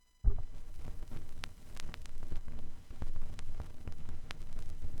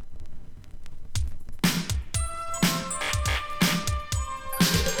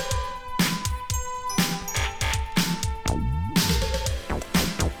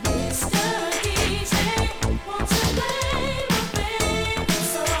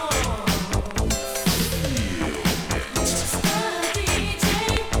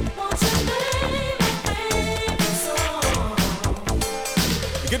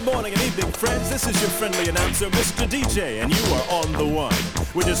Good morning and evening, friends. This is your friendly announcer, Mr. DJ, and you are on the one.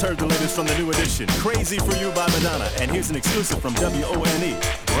 We just heard the latest from the new edition, Crazy for You by Madonna, and here's an exclusive from WONE.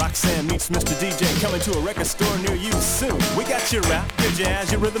 Roxanne meets Mr. DJ coming to a record store near you soon. We got your rap, your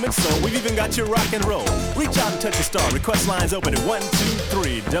jazz, your rhythm and soul. We've even got your rock and roll. Reach out and touch a star. Request lines open at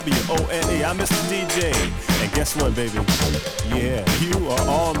 123 WONE. I'm Mr. DJ, and guess what, baby? Yeah, you are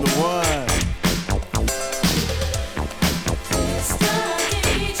on the one.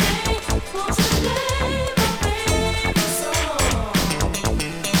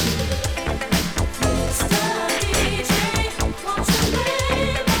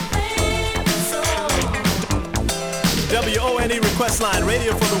 WONE request line,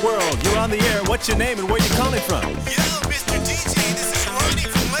 radio for the world. You're on the air. What's your name and where you calling from? Yo, Mr. DJ, this is Ronnie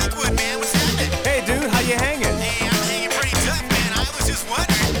from Lakewood, man. What's happening? Hey, dude, how you hanging? Hey, I'm hanging pretty tough, man. I was just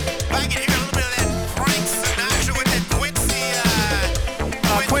wondering if I could hear a little bit of that Frank Sinatra with that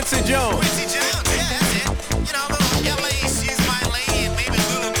Quincy Jones. Quincy Jones, yeah, that's it. You know, a little LA, she's my lady, and maybe a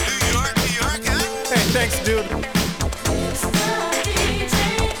little New York, huh? Hey, thanks, dude.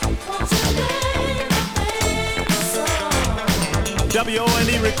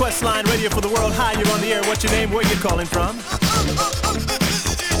 WONE request line, radio for the world. Hi, you're on the air. What's your name? Where you calling from?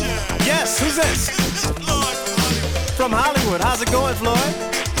 Yes, who's this? Floyd From Hollywood. How's it going, Floyd?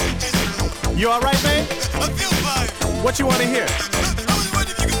 You all right, man? I feel fine. What you want to hear? I was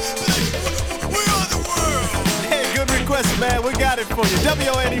wondering if you could play We Are the World. Hey, good request, man. We got it for you.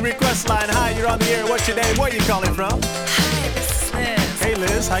 WONE request line. Hi, you're on the air. What's your name? Where you calling from? Hi, this is Liz. Hey,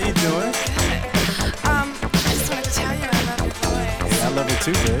 Liz. How you doing? Good. I just wanted to tell you I love your voice. Hey, I love it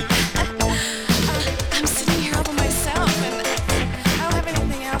too, babe. I'm sitting here all by myself, and I don't have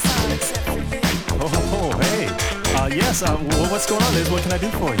anything else on except for you. Oh, hey. Yes. What's going on, Liz? What can I do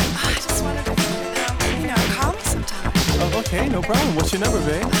for you? I just wanted to, call me sometime. Oh, okay. No problem. What's your number,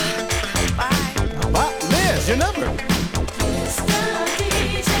 babe? Bye. Wow, Liz, your number.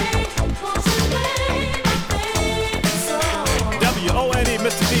 WONE,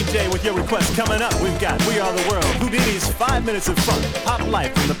 Mr. DJ, with your request coming up. We've got We Are the World, Houdini's 5 Minutes of Fun, Pop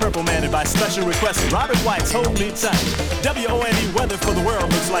Life from the Purple Man, and by special request, Robert White's Hold Me Tight. WONE weather for the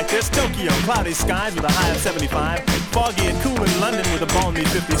world looks like this. Tokyo, cloudy skies with a high of 75. Foggy and cool in London with a balmy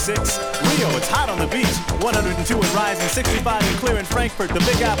 56. Rio, it's hot on the beach, 102 and rising. 65 and clear in Frankfurt, the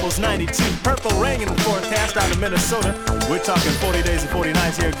Big Apple's 92. Purple rain in the forecast out of Minnesota. We're talking 40 days and 40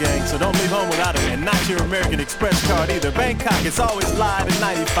 nights here, gang, so don't leave home without it. And not your American Express card either. Bangkok, it's always live at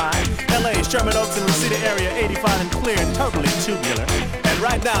 95. LA, Sherman Oaks and Reseda area, 85 and clear and totally tubular. And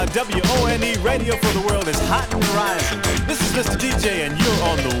right now, WONE radio for the world is hot and rising. This is Mr. DJ and you're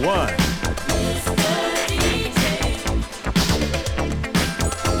on the one.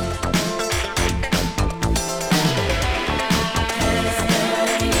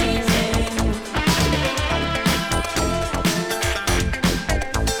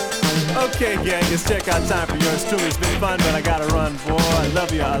 Okay, gang, it's checkout time for yours truly. It's been fun, but I gotta run, boy. I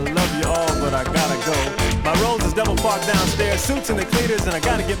love you all, but I gotta go. My rolls is double parked downstairs, suits and the cleaners, and I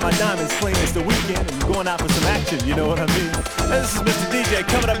gotta get my diamonds clean. It's the weekend, and I'm going out for some action, you know what I mean? And this is Mr. DJ.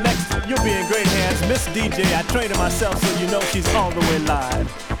 Coming up next, you'll be in great hands. Miss DJ, I trained her myself, so you know she's all the way live.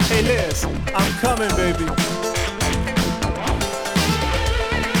 Hey, Liz, I'm coming, baby.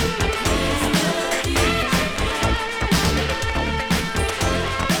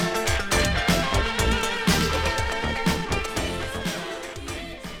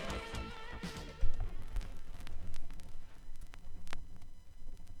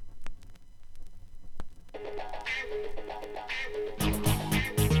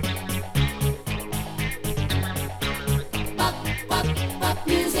 Pop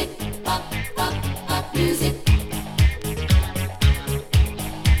music, pop music.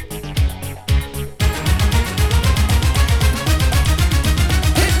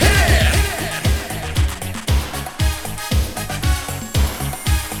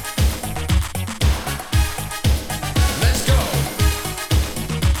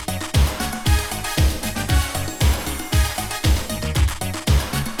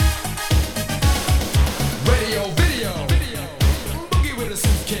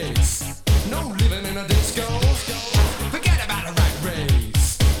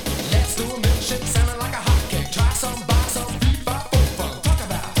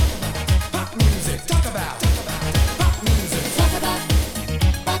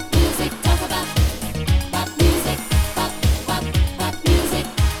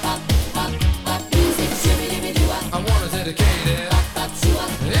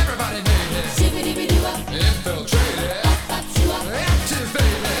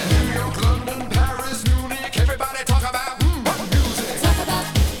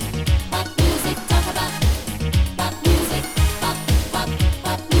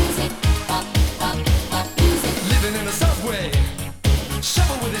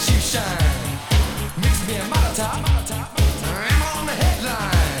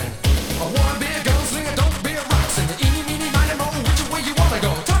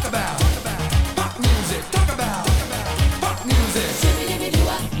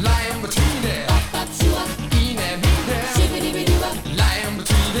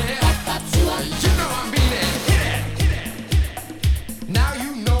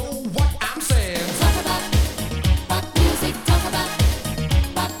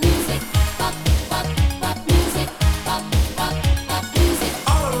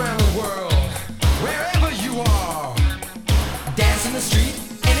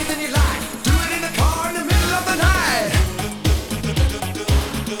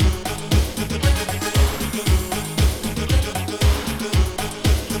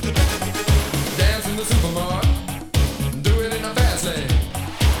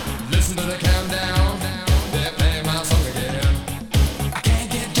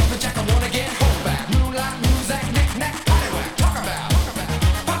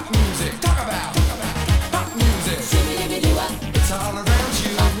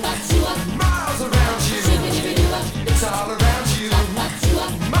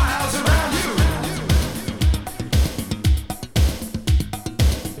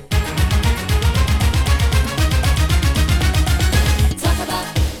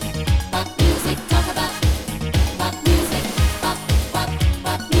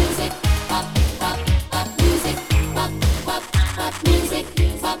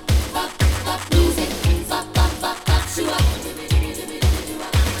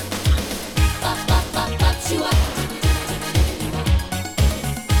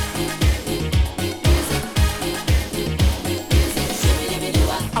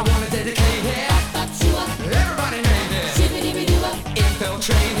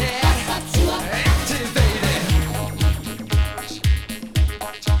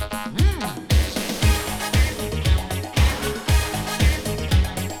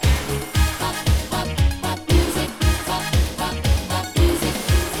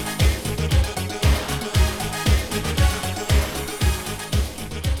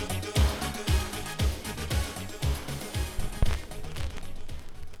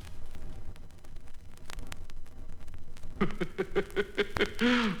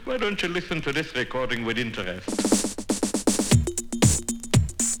 Why don't you listen to this recording with interest?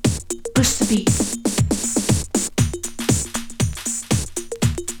 Push the beat.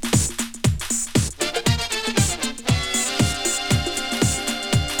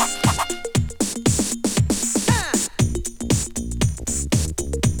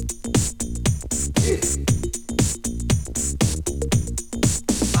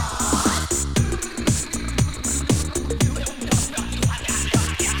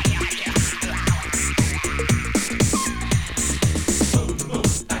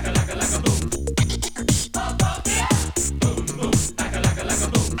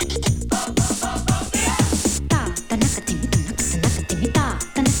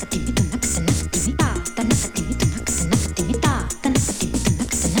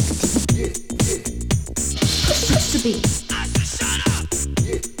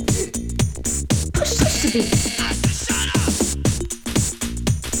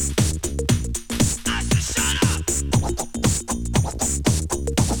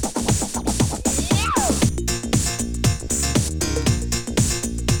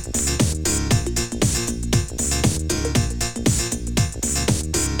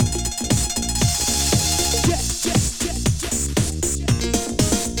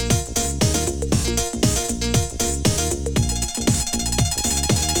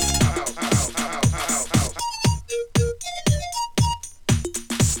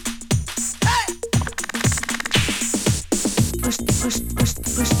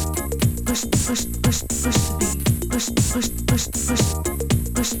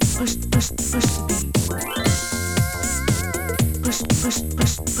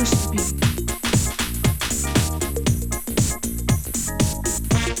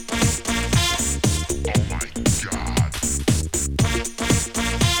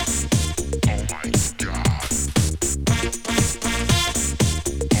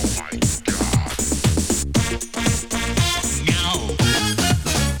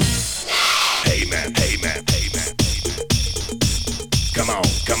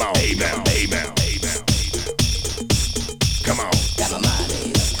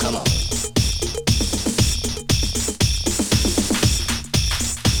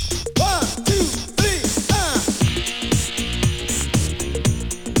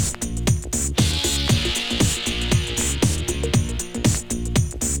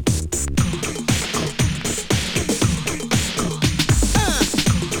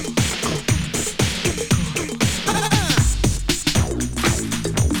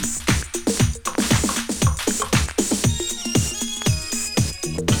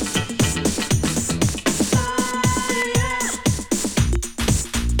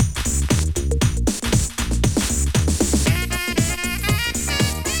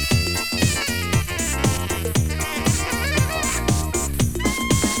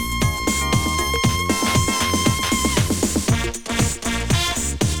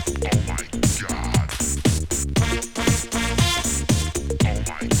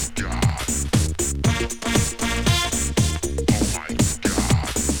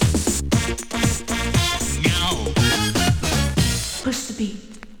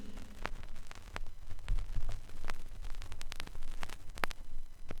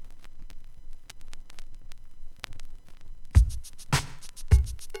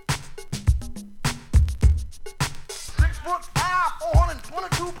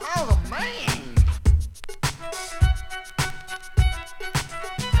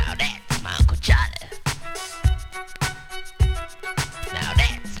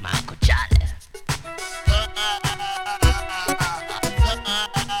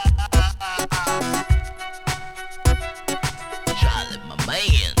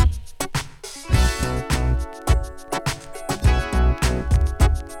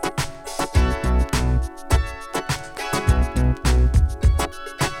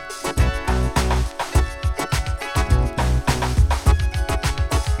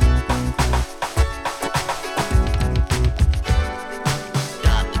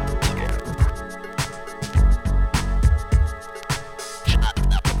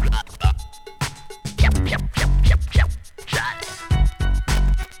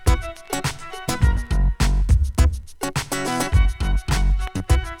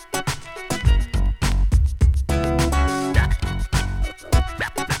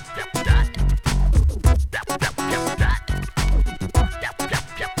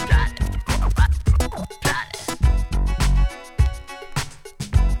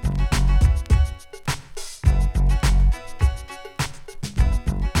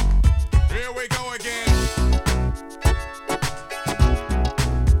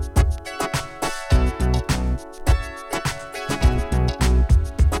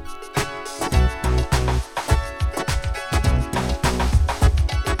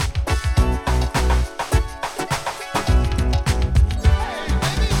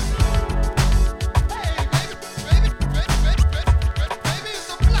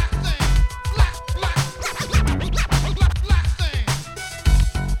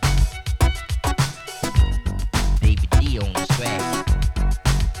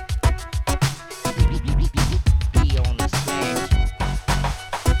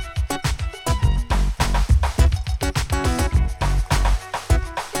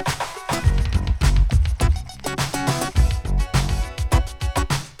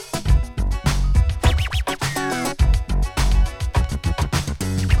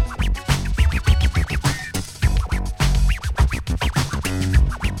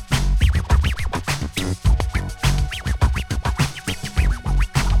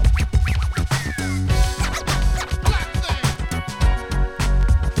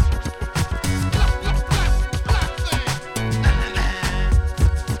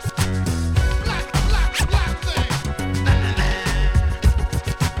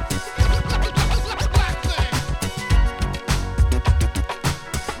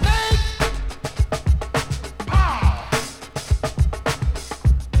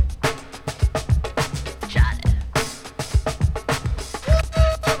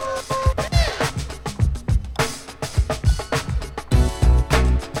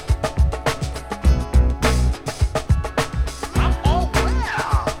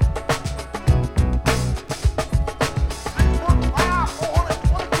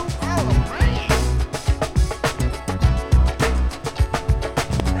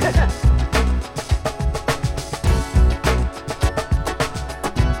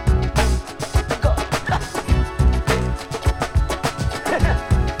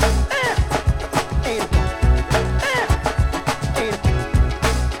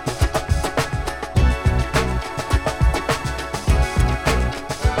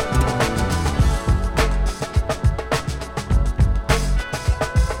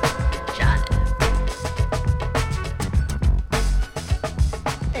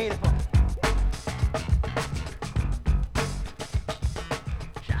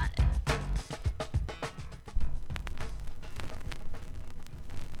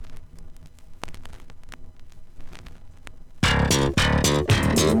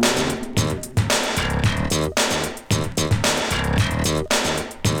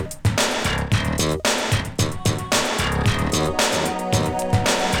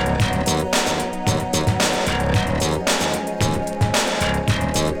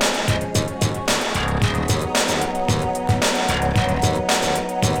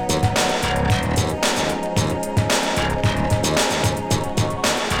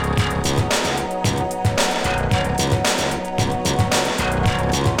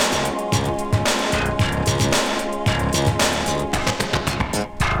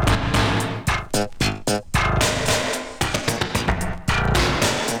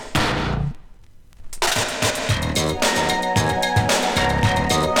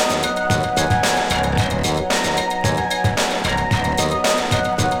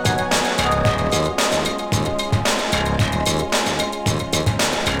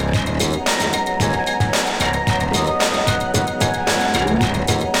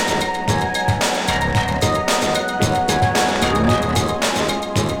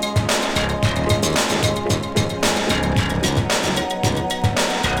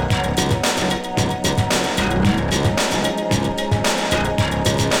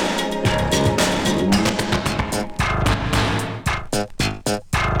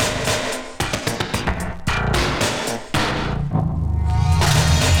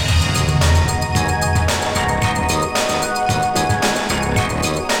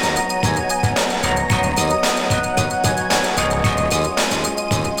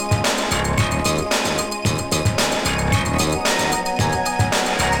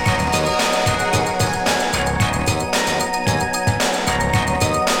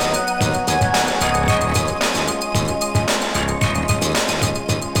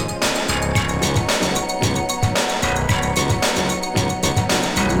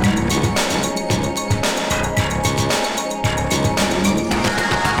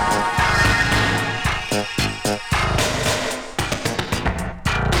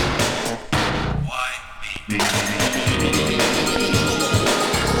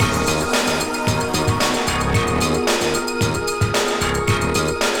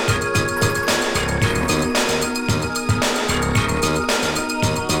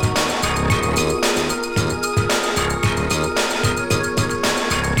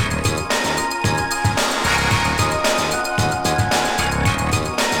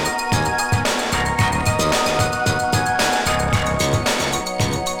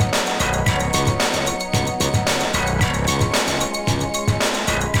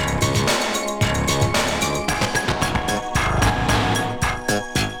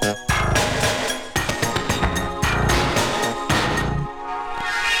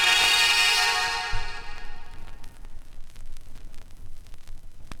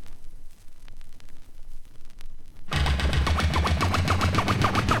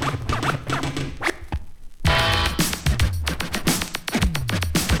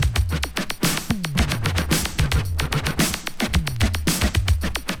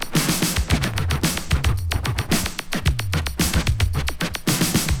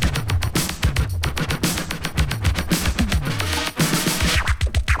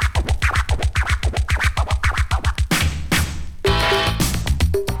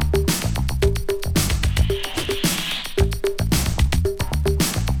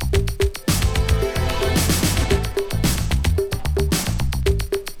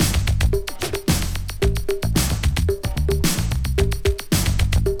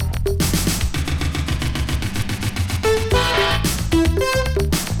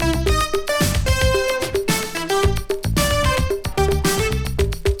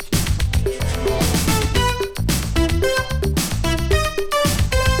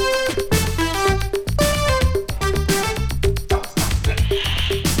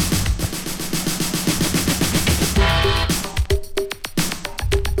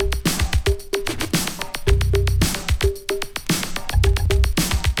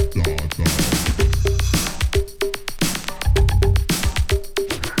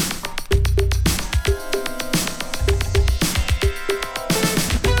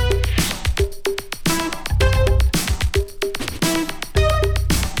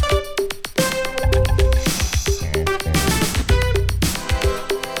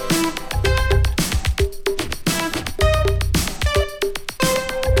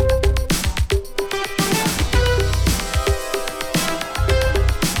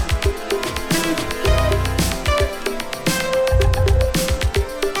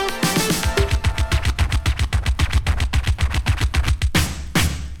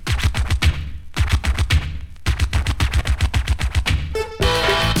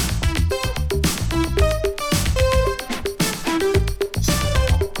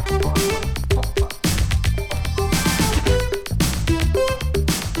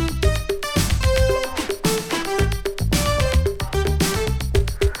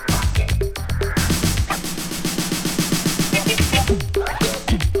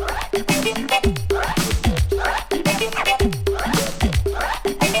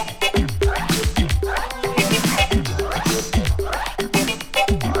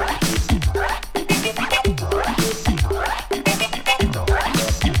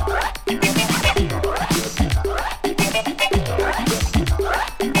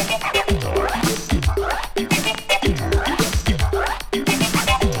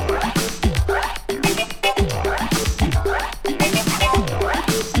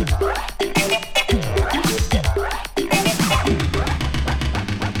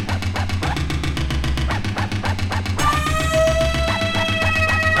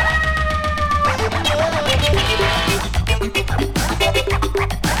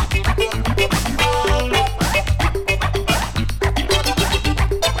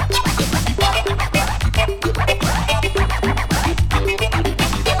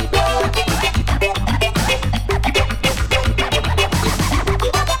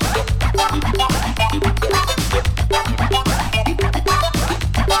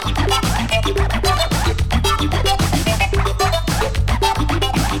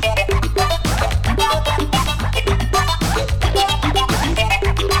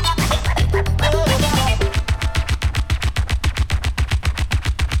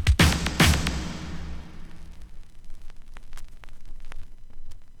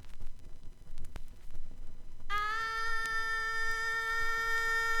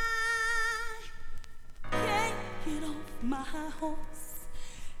 my horse,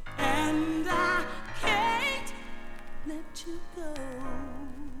 and I can't let you go.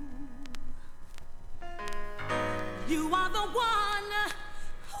 You are the one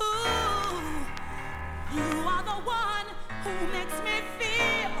who, you are the one who makes me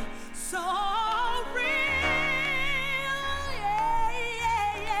feel so real. Yeah,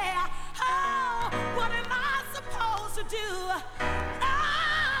 yeah, yeah. Oh, what am I supposed to do?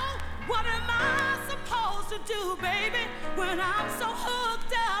 Oh, what am I supposed to do, baby, when I'm so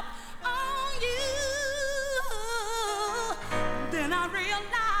hooked up on you? Then I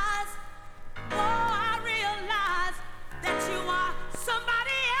realize, oh, I realize that you are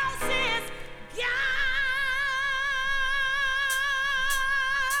somebody else's guy.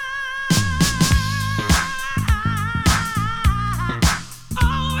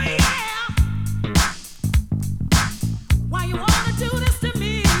 Oh yeah. Why you wanna do this to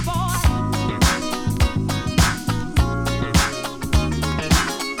me, boy?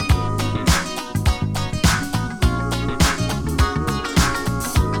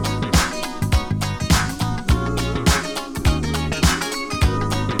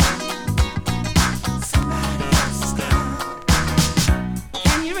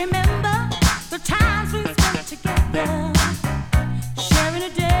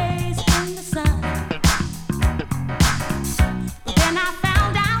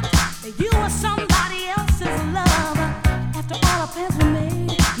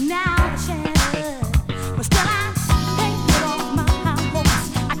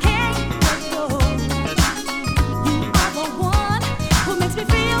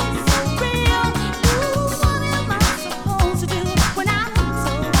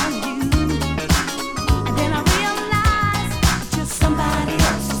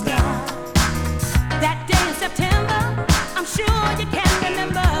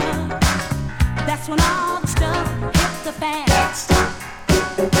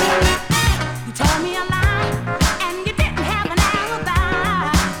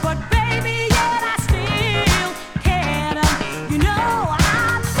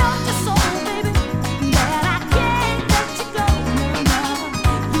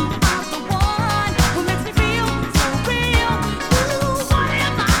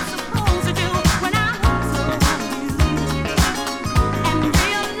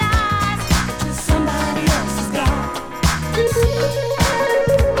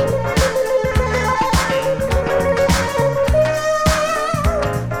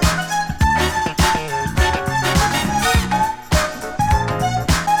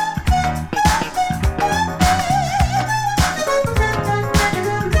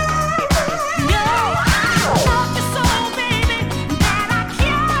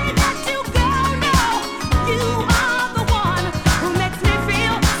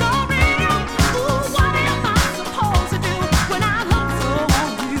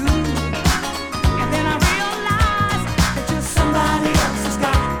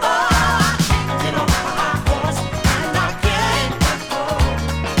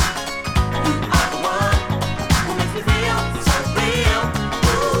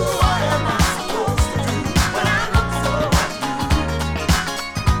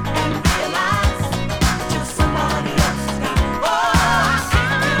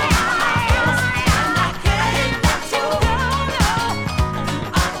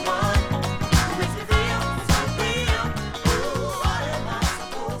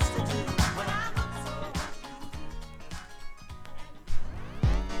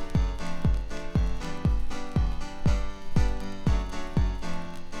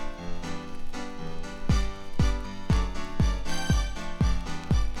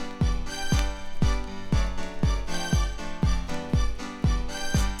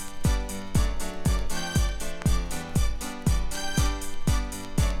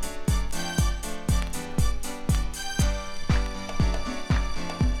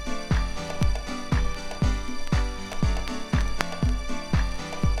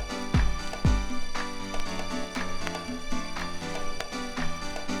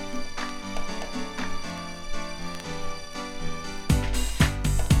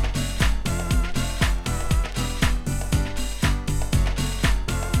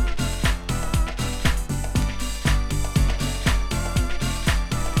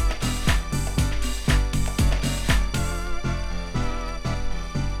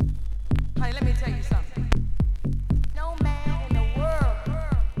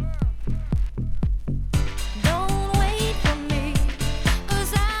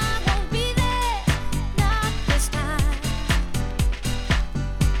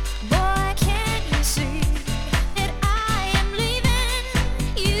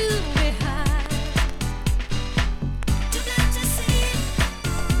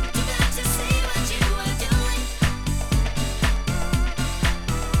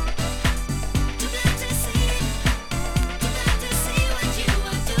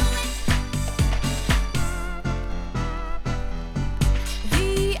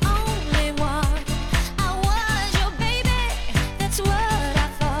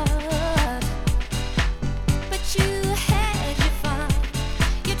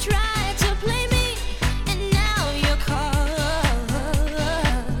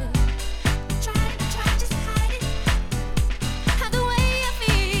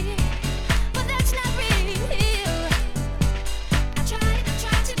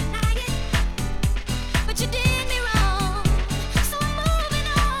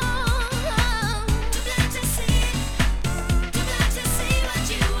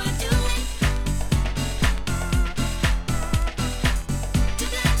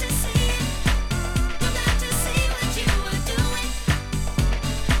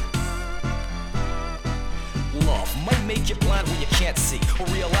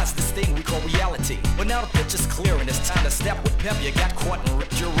 call reality. But now the picture's clear and it's time to step with pep. You got caught and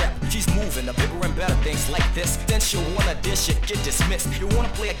ripped your rep. She's moving to bigger and better things like this. Then she'll wanna dish it, get dismissed. You wanna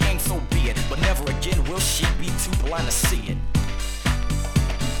play a game, so be it. But never again will she be too blind to see it.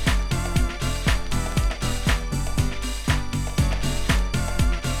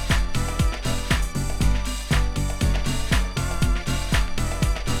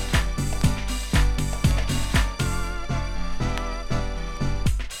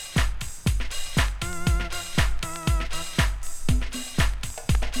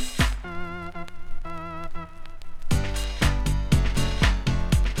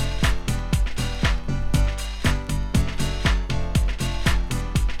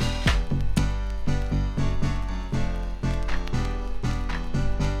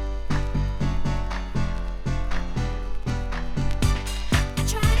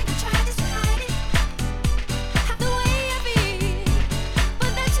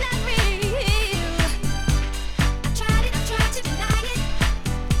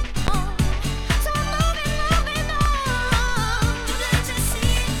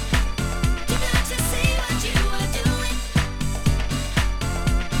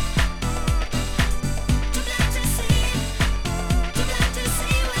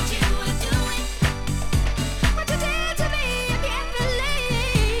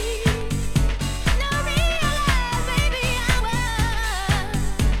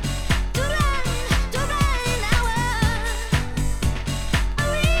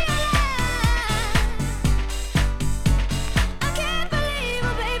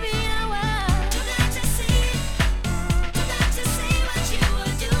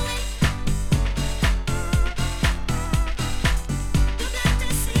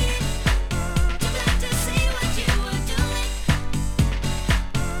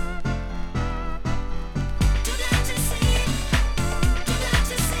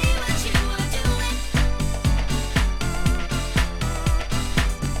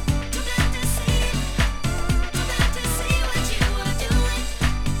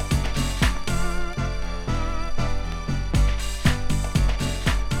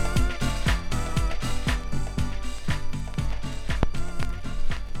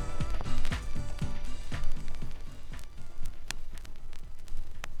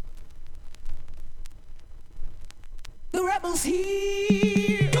 The rebels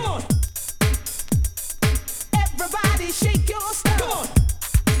here. Come on. Everybody shake your stuff. Come on.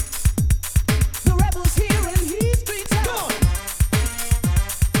 The rebels here in these streets. Come on.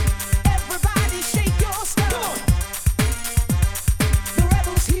 Everybody shake your stuff. Come on. The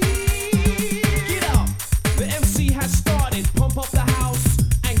rebels here. Get up. The MC has started. Pump up the house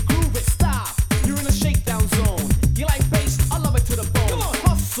and groove it. Stop. You're in a shakedown zone. You like bass? I love it to the bone. Come on.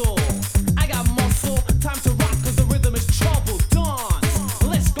 Hustle. I got muscle. Time to rock 'cause the rhythm is trouble. Dance.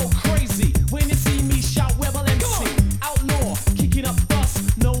 Let's go crazy. When you see me shout rebel MC. Outlaw. Kicking up dust.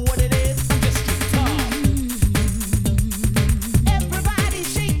 Know what it is? I'm just street tough. Everybody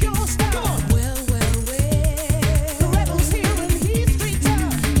shake your stuff. Come on. Well. The rebels here in these streets.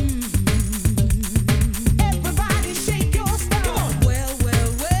 Everybody shake your stuff. Come on. Well.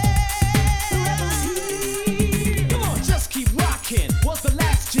 The rebels here. Come on, just keep rocking. Was the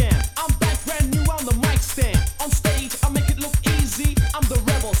last jam? I'm back brand new on the mic stand. On stage, I make it look easy. I'm the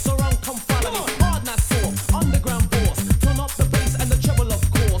rebel, so run, come follow me. Hard, not soft, underground boss. Turn up the bass and the treble, of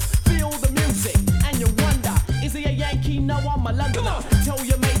course. Feel the music, and you wonder, is he a Yankee? No, I'm a Londoner. Tell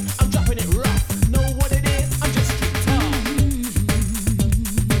your mate, I'm dropping it rough. Know what it is? I'm just street tough.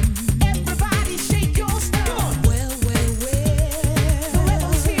 Everybody shake your stuff. Come on. Well. The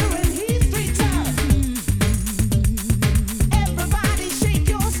rebels here in these streets. Everybody shake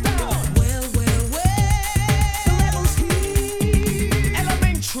your stuff. Come on. Well. The rebels here.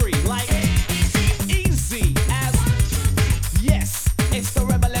 Elementary, like easy as yes, it's the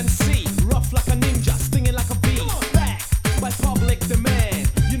rebel MC. Rough like a ninja, stinging like a bee. Back by public demand.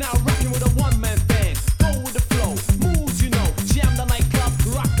 You're now rocking with a one-man band. Go with the flow, moves you know. Jam the nightclub,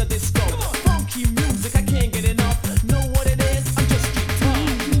 rock the disco. Funky music, I can't get enough. Know what it is? I'm just street tough.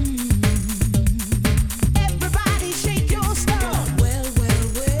 Everybody shake your stuff. Well.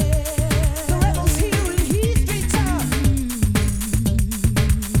 The rebels here in these streets.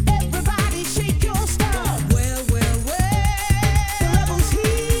 Everybody shake your stuff. Well. The rebels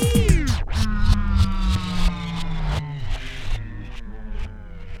here.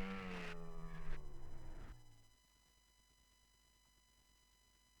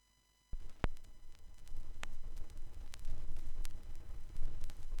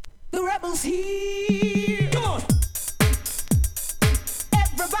 The rebels here. Come on.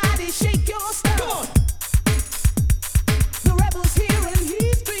 Everybody shake your stuff. Come on. The rebels here in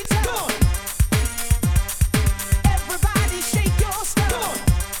these streets. Come on.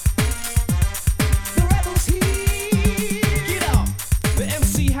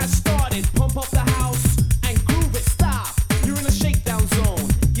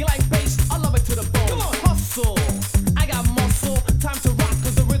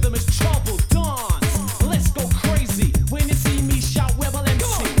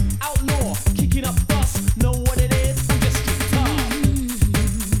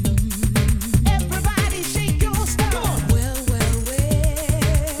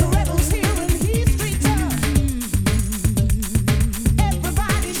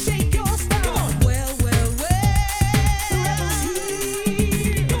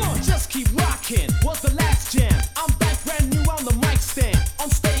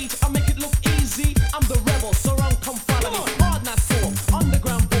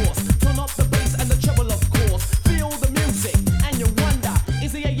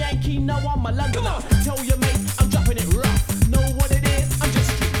 know I'm a Londoner. Tell your mate I'm dropping it rough. Know what it is? I'm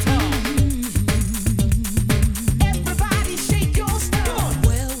just street tough. Everybody shake your stuff.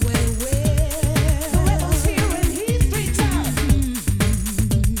 Well, well, well. The rebel's here and he's street tough.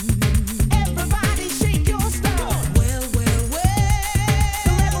 Everybody shake your stuff. Well, well, well.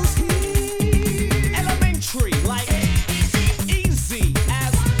 The rebel's here. Elementary, like easy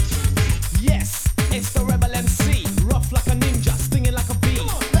as yes. It's the rebel MC, rough like a ninja, stinging like a bee.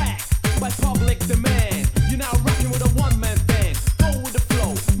 Back by public demand. You're now rocking with a one-man band. Go with the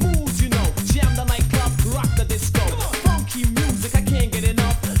flow, moves you know. Jam the nightclub, rock the disco. Funky music, I can't get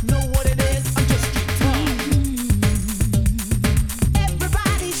enough. Know what it is? I'm just street tough.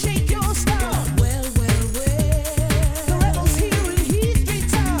 Everybody shake your stuff. Well, well, well. The rebel's here and he's street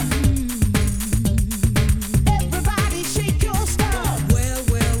tough. Everybody shake your stuff. Well,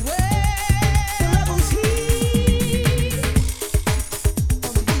 well, well. The rebel's here.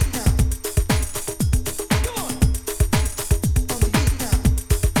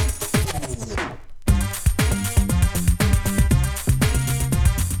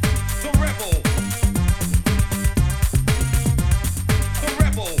 The rebel. The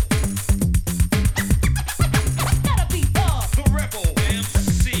rebel. Gotta be up. The rebel.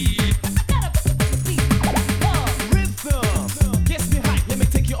 MC. Rhythm gets me hype. Let me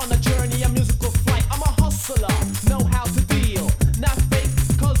take you on a journey, a musical flight. I'm a hustler, know how to deal. Not fake,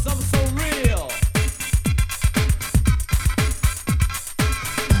 cause I'm so real.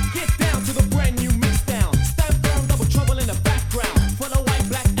 Get down to the brand new mix down. Stand firm, double trouble in the background. For the white,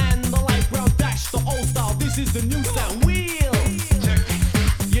 black, and the light brown dash. The old style, this is the new sound. Wheel.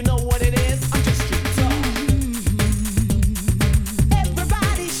 You know what it is? I'm just street tough.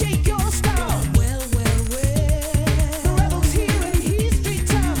 Everybody shake your stuff. Well, well, well. The rebel's here and he's street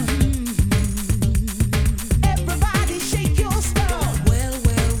tough. Everybody shake your stuff. Well,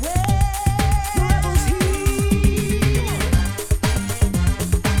 well, well. The rebel's here.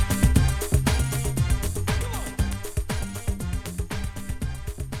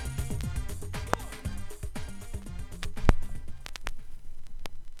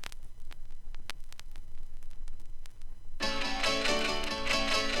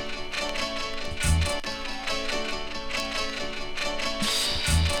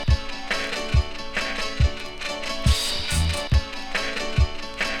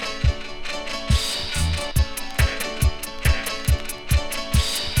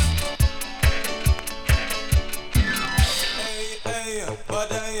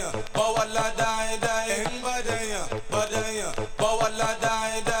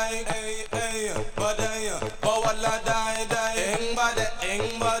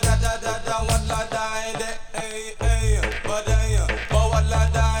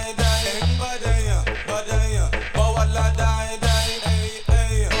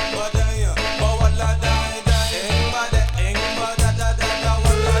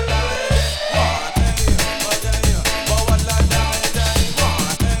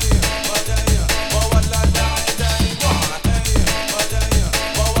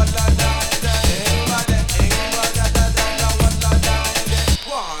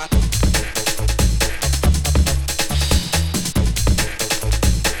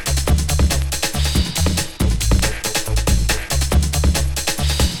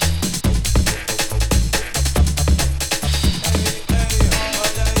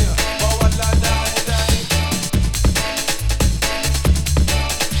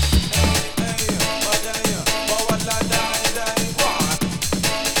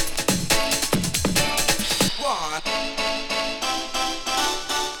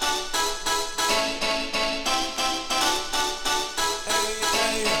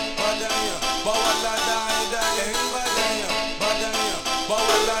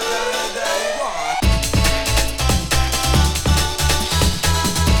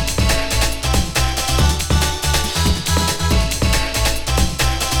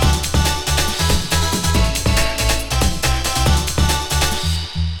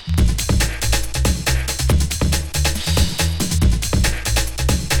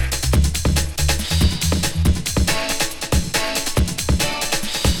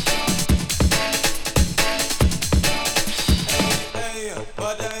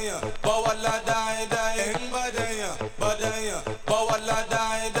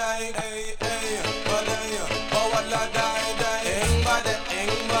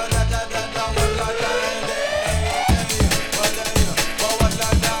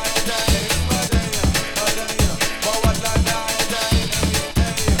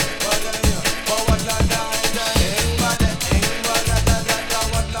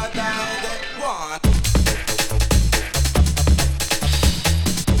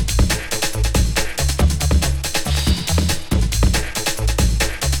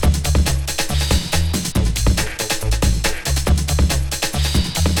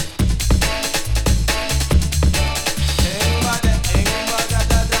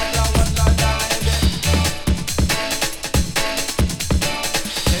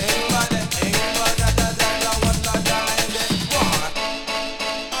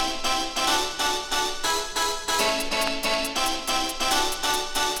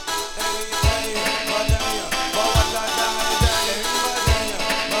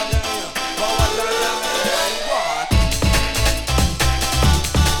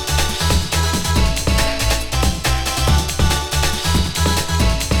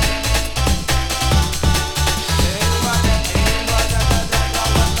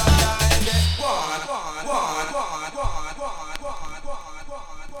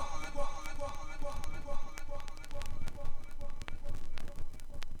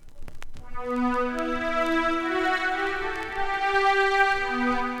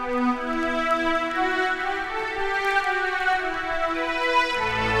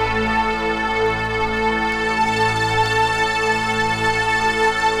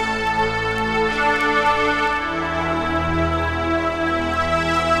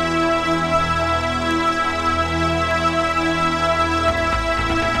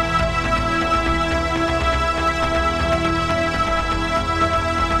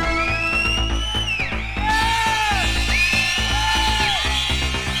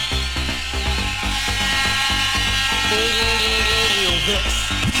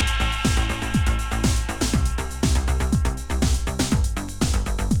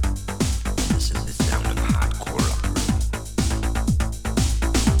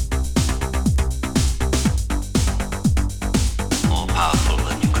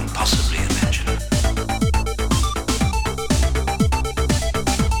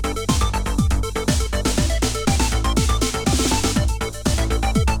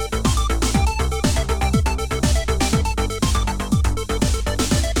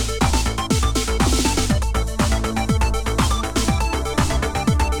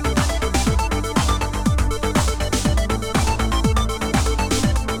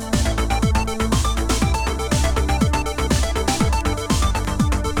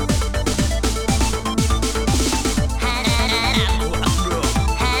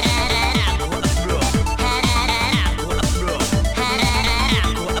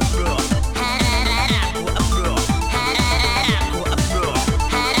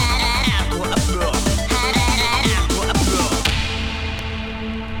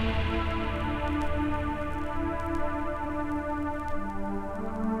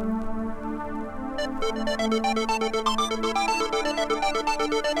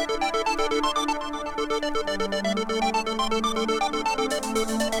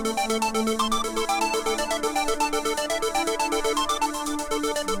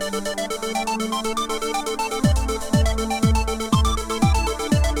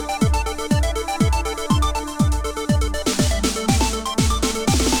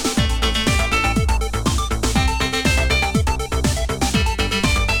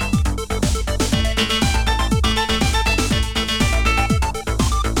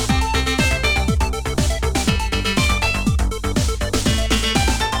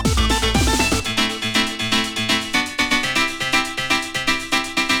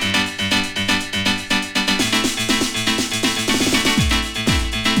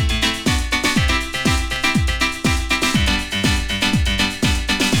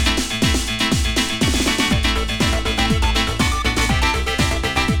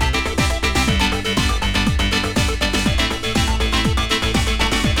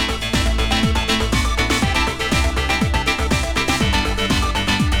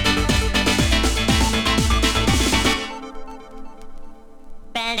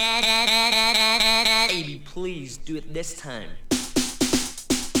 Baby, please do it this time.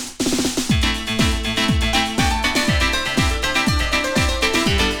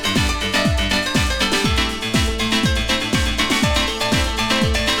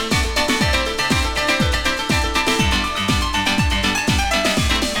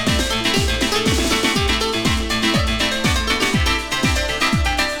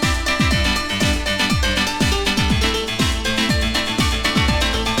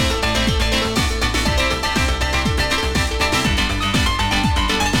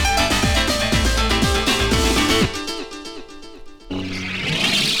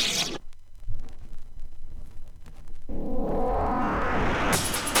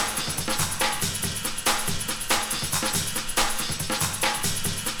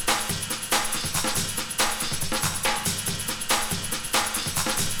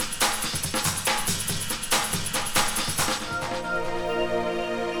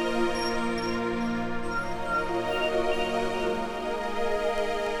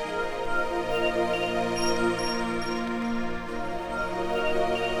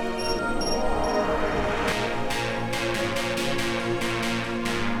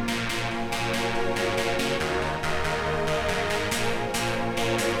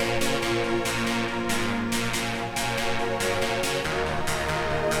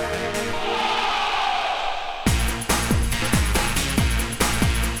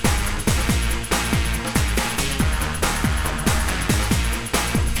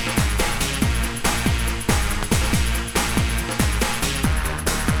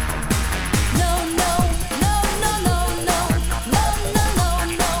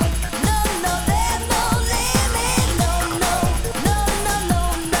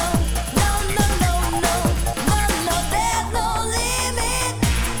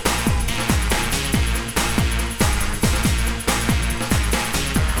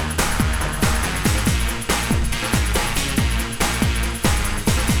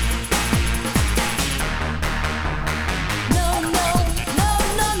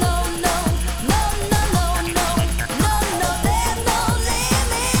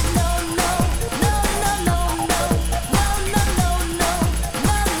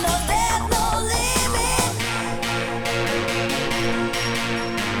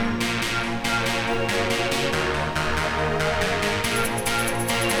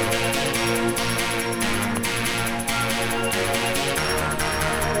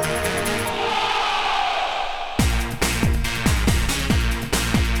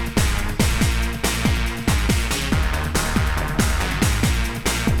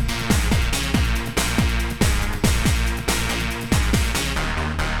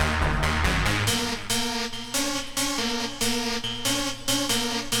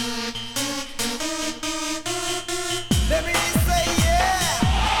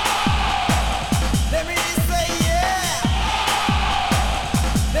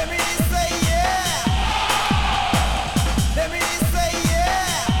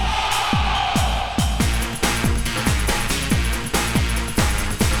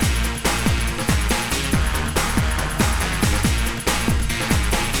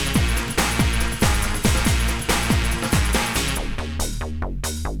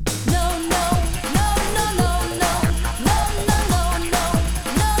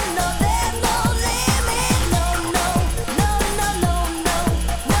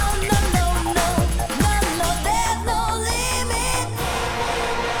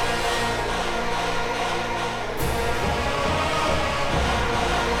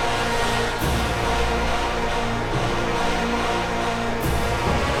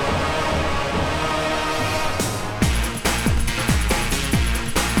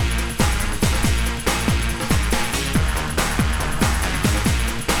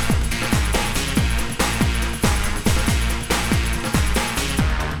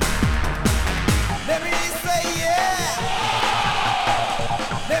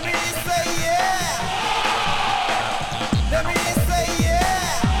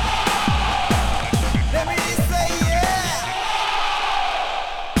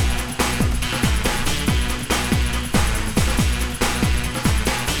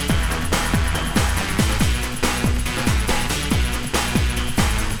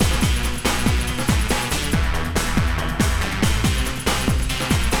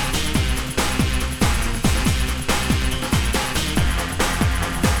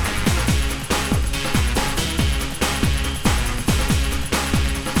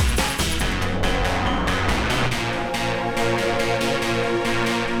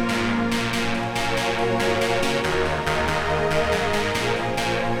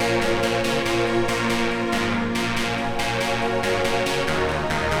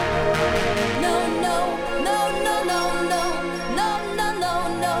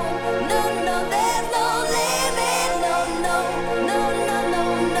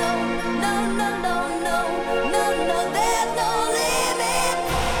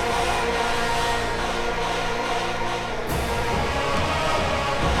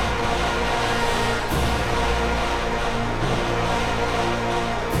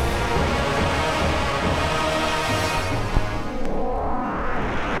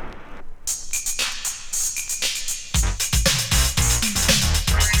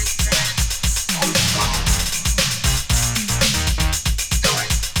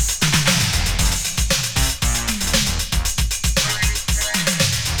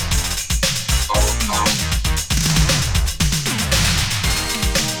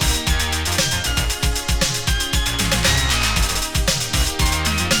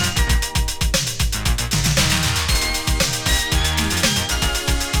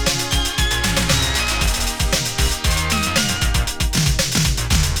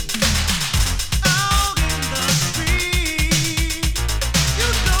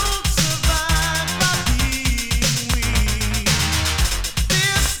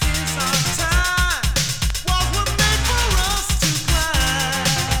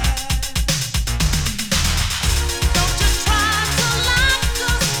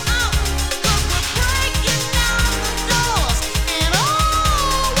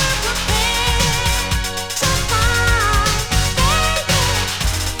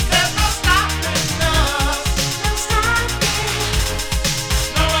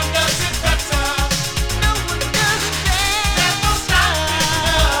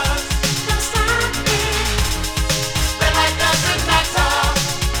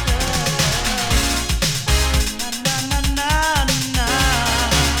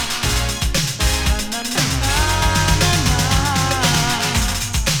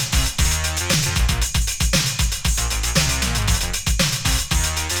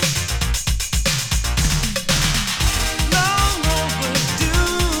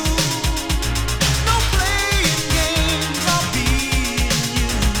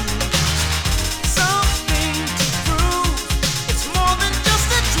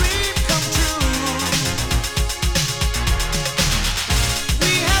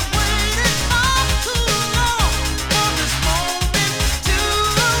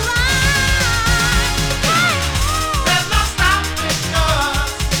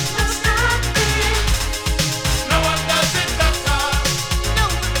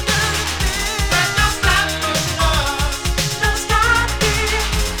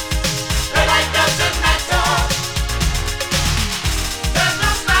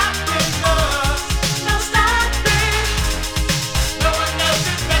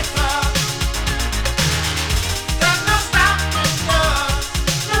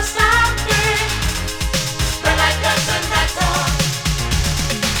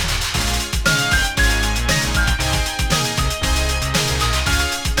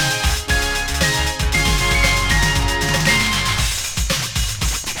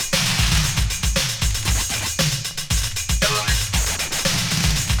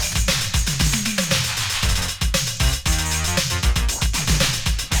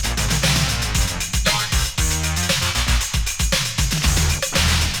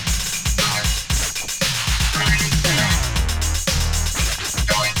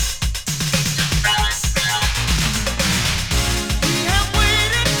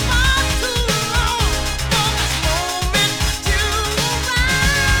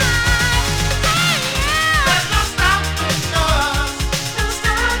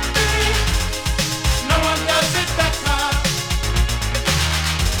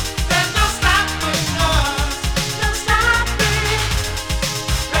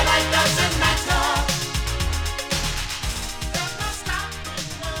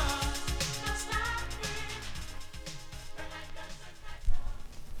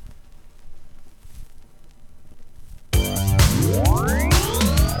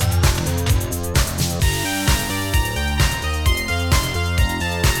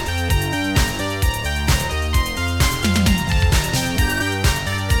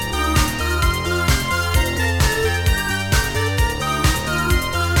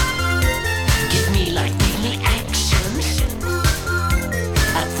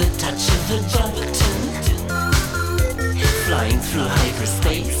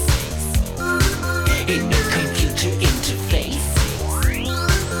 cyberspace in a computer interface.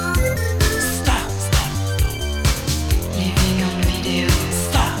 Stop. Living on video.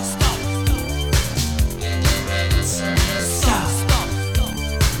 Stop. Stop.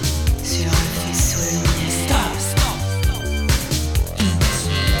 Sur un faisceau lumineux. Stop.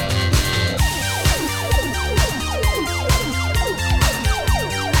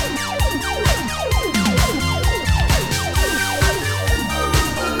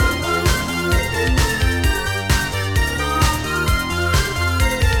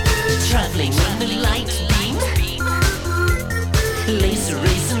 Traveling on the light beam, laser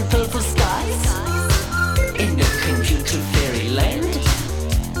rays and purple skies, in a computer fairyland.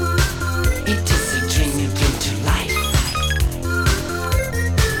 It is a dream you bring to life.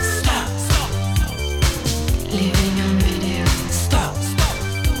 Stop. Living on video. Stop. Stop.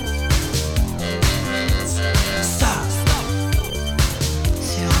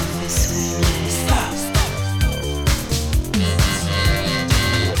 Sur un vaisseau lumineux. Stop.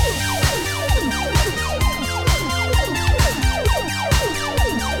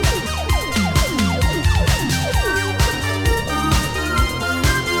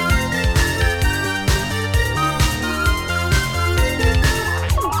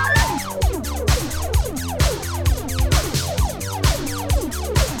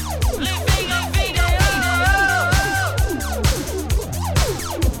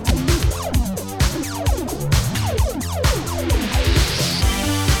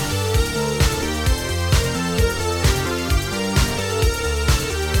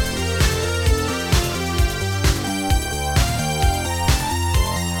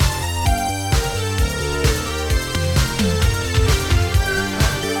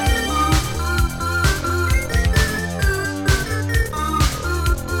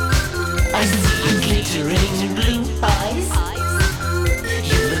 I see you glittering blue eyes.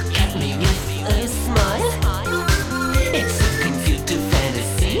 You look at me with a smile. It's a computer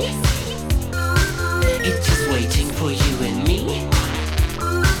fantasy. It's just waiting for you and me.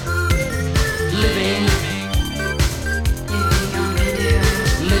 Living on video.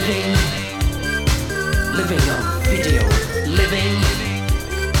 Living on video. Living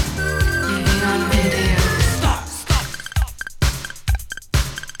on video. Stop.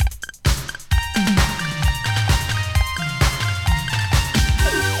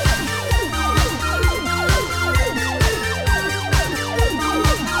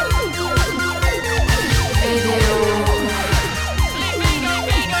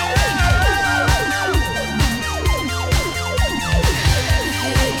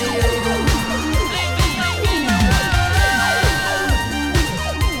 Video.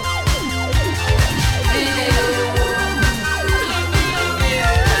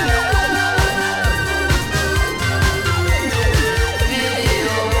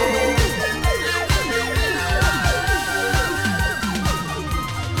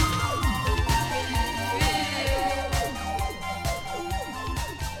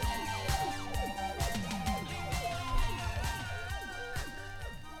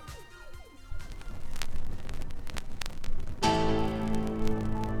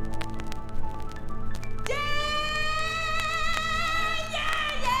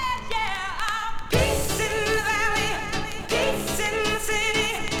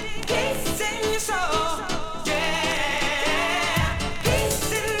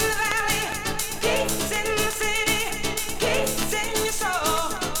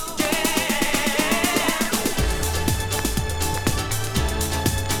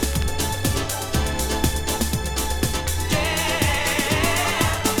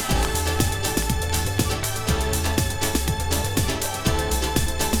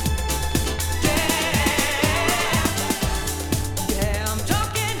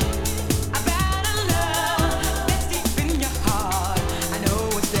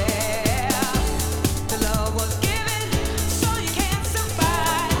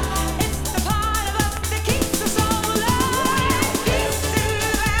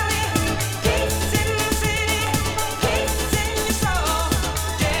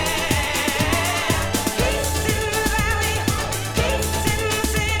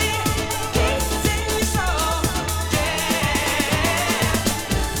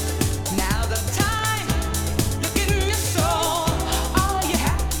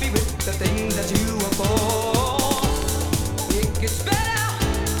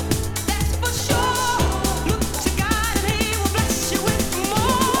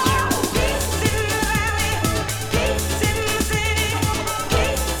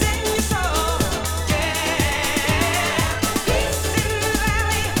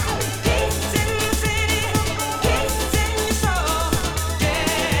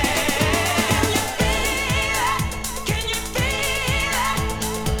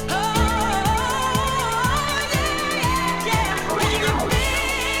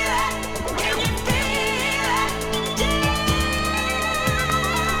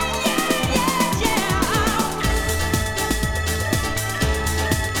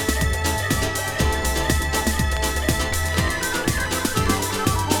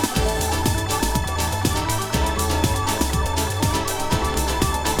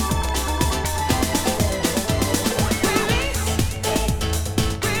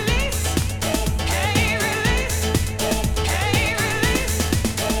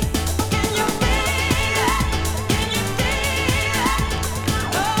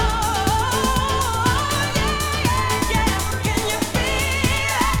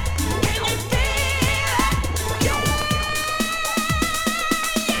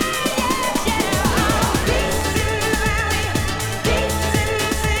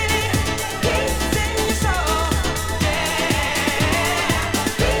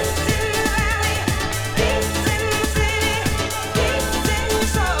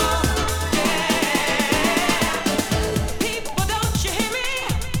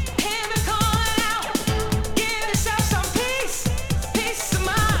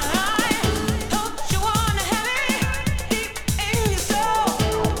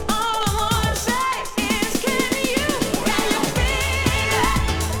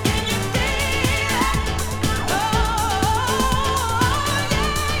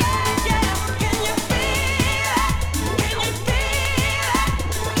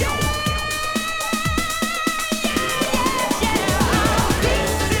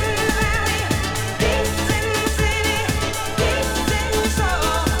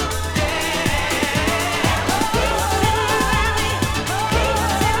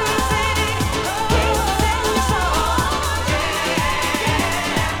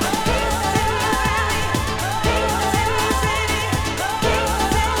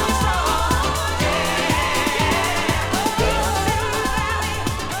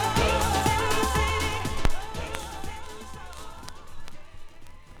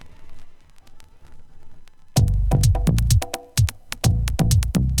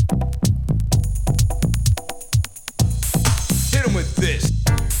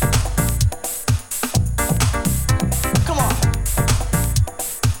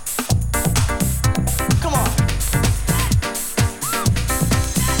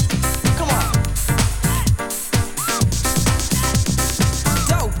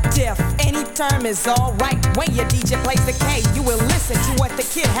 rhythm is alright. When your DJ plays the K, you will listen to what the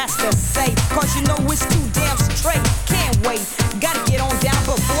kid has to say. Cause you know it's too damn straight. Can't wait, gotta get on down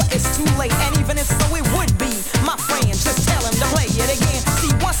before it's too late. And even if so it would be, my friend, just tell him to play it again.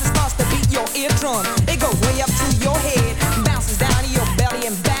 See, once it starts to beat your eardrum, it goes way up to your head, bounces down to your belly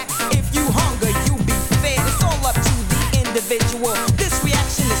and back. If you hunger, you be fed. It's all up to the individual. This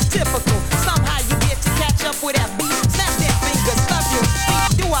reaction is typical. Somehow you get to catch up with that beat. Snap that finger, stuff your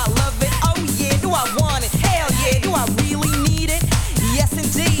feet. Do I love it? Oh yeah. Do I want it? Hell yeah. Do I really need it? Yes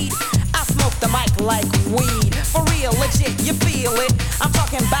indeed. I smoke the mic like weed. For real, legit, you feel it. I'm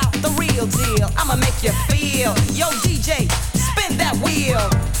talking about the real deal. I'ma make you feel. Yo DJ, spin that wheel.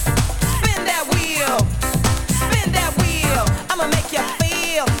 Spin that wheel. Spin that wheel. I'ma make you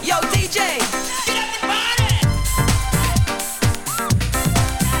feel. Yo DJ, get up and party.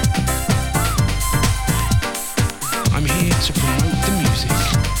 I'm here to promote the music.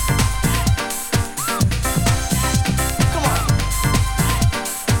 Come on.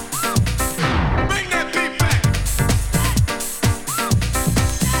 Bring that beat back.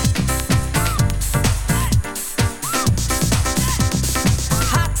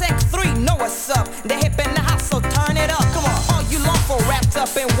 High Tech 3, know what's up. The hip and the hot, so turn it up. Come on, all you lawful wrapped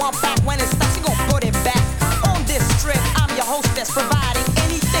up in one pack. When it stops, you gon' put it back. On this strip, I'm your hostess, providing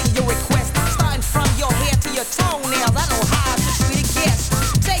anything you request. Starting from your hair to your toenails, I know how to treat a guest.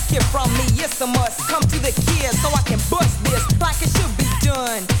 Take it from me, it's a must. Come to the kids so I can bust this like it should be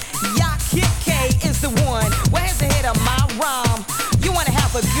done. Y'all Kid K is the one. Where's the head of my rhyme? You wanna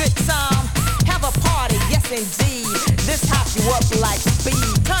have a good time? Have a party, yes indeed. This hops you up like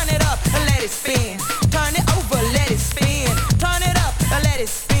speed. Turn it up and let it spin. Turn it over, let it spin. Turn it up and let it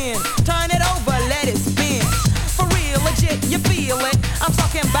spin. Turn it over, let it spin. For real, legit, you feel it. I'm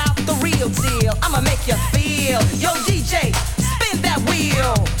talking about the real deal. I'ma make you feel. Yo DJ, spin that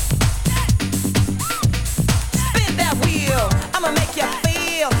wheel. Spin that wheel. I'ma make you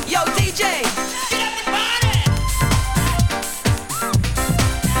feel. Yo DJ, get up and party.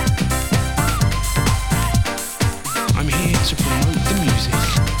 I'm here to promote the music.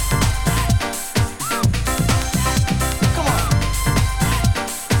 Come on.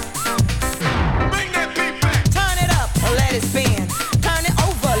 Bring that beat back. Turn it up, let it spin. Turn it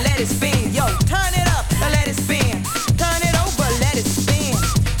over, let it spin. Yo, turn it up, let it spin. Turn it over, let it spin.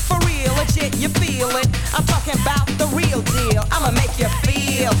 For real, legit, you feel it. I'm talking about the real deal. I'ma make you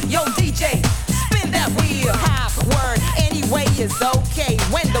feel. Yo, DJ, spin that wheel. Half word, anyway is okay.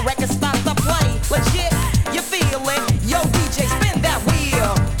 When the record starts to play, legit, you feel it. Yo, DJ, spin that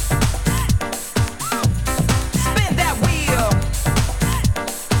wheel. Spin that wheel.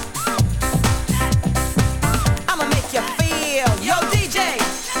 I'ma make you feel. Yo, DJ,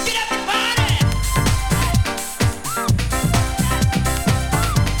 get up and party.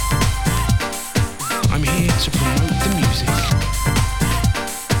 I'm here to promote the music.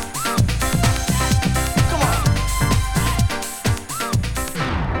 Come on.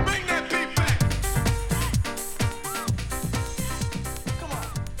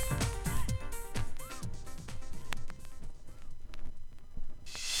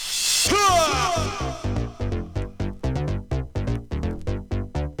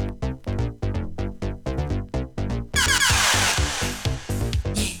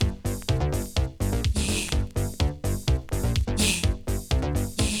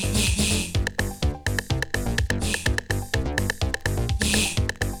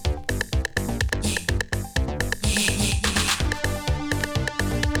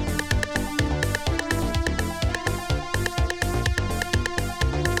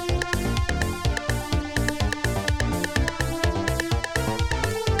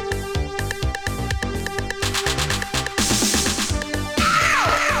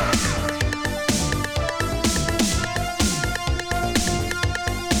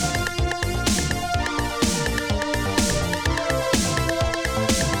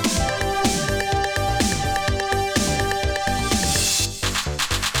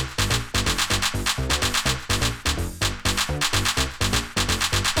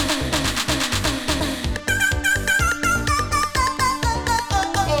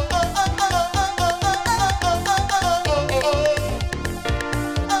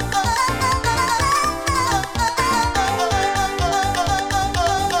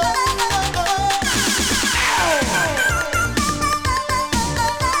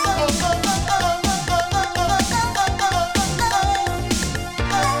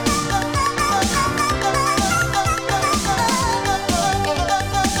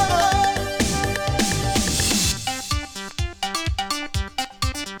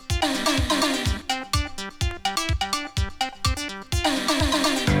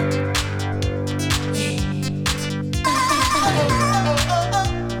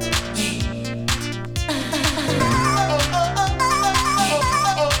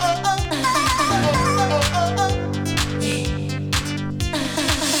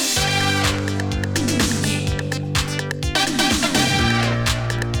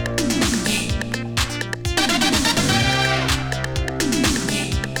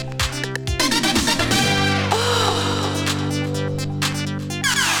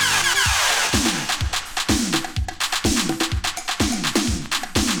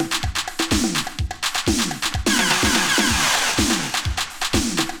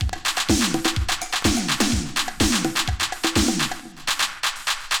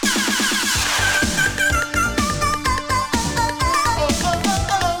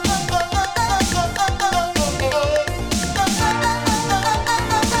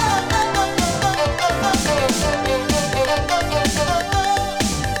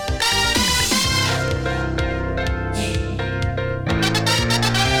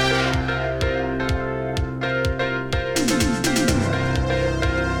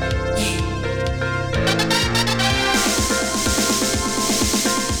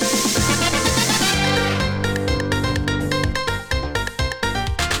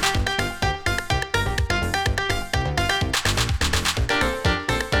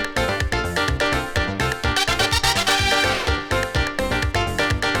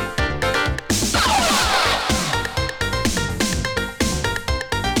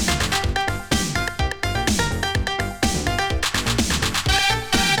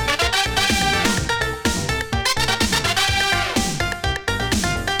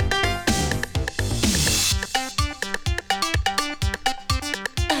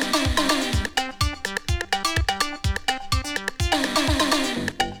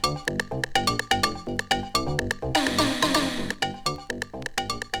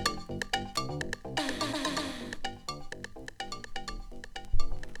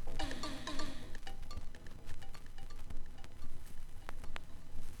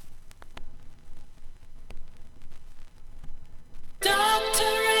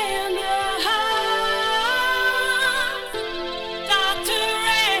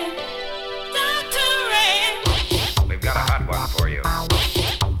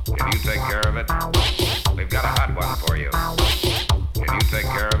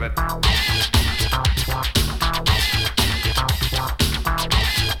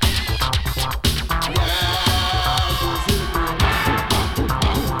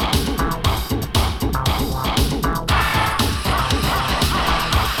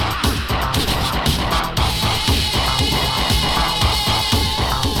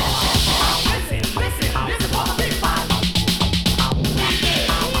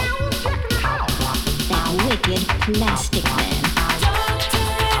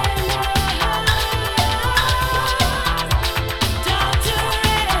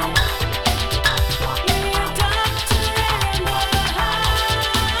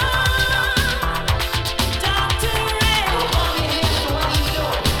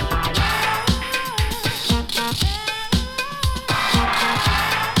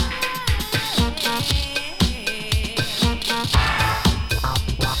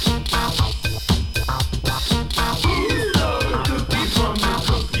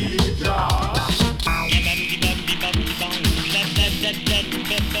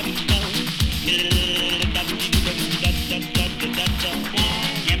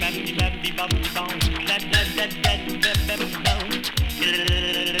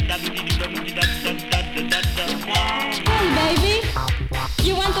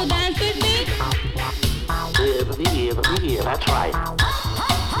 That's right.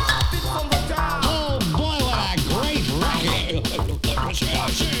 Oh boy, what a great record! The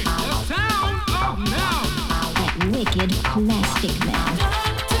sound of now. That wicked plastic man.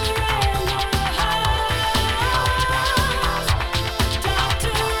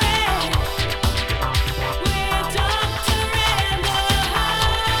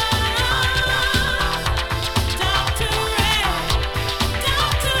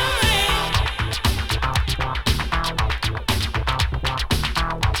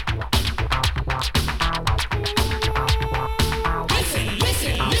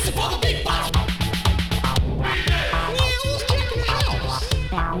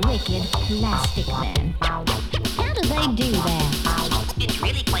 Wicked plastic man. How do they do that? It's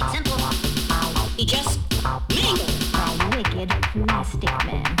really quite simple. You just mingle. That wicked plastic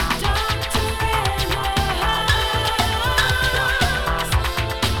man.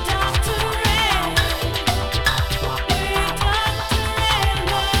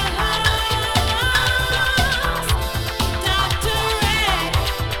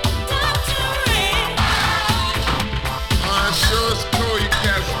 Sure it's cool, you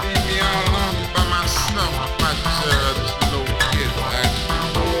cats leave me all alone by myself. My this little kid actually.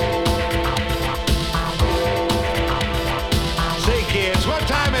 Say kids, what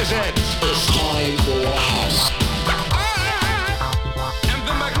time is it? It's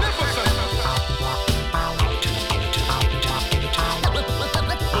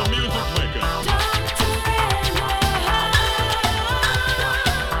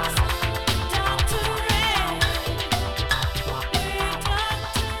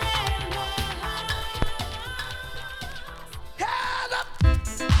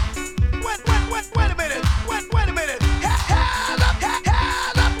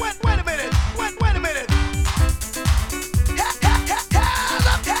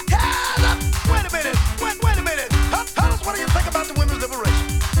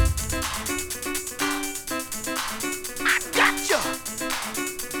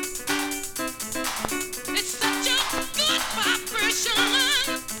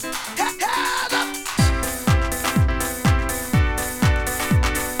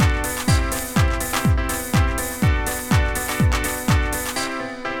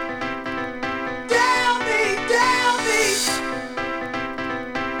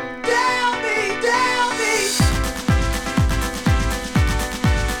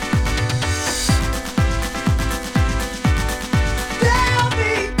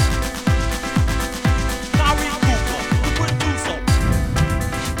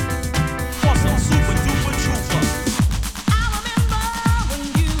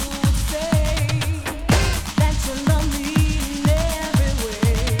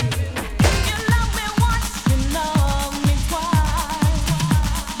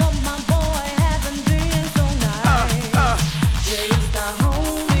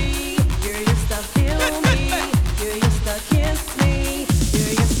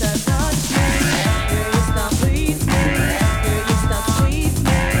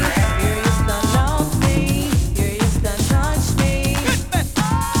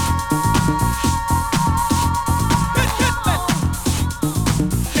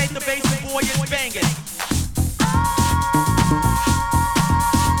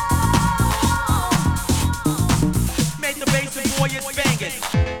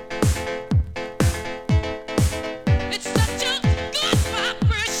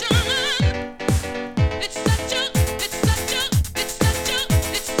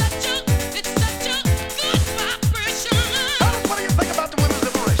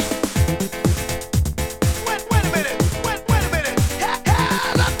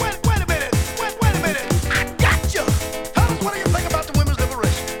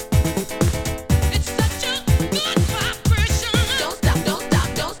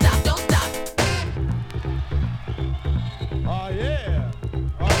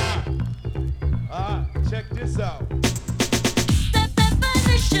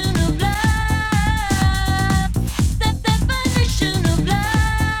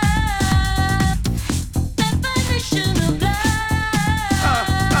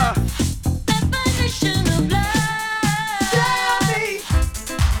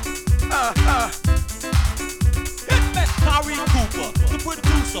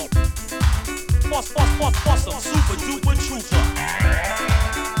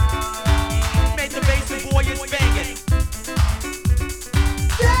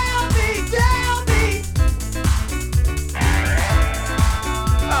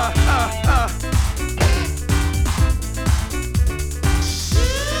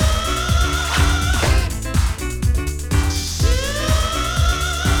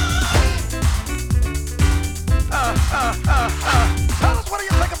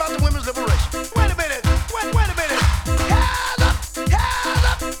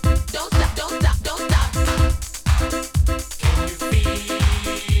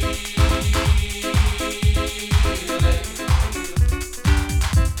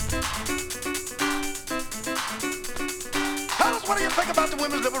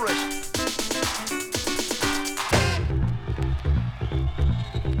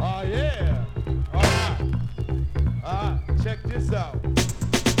this out.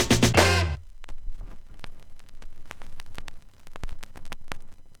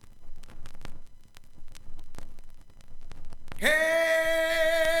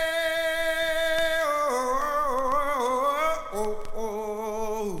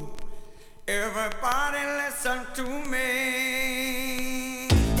 Everybody listen to me.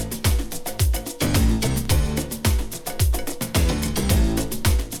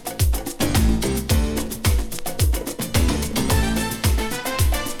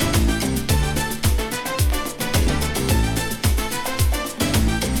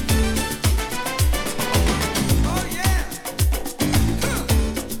 Oh yeah.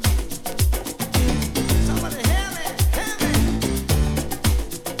 Somebody hear me, hear me.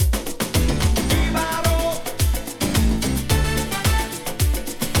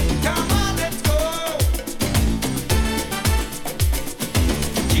 Come on, let's go.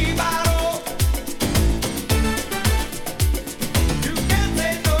 Chibaro, you can't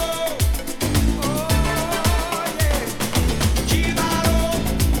say no. Oh yeah, Chibaro,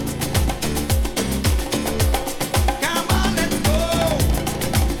 come on, let's go.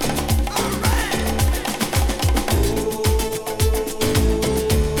 All right.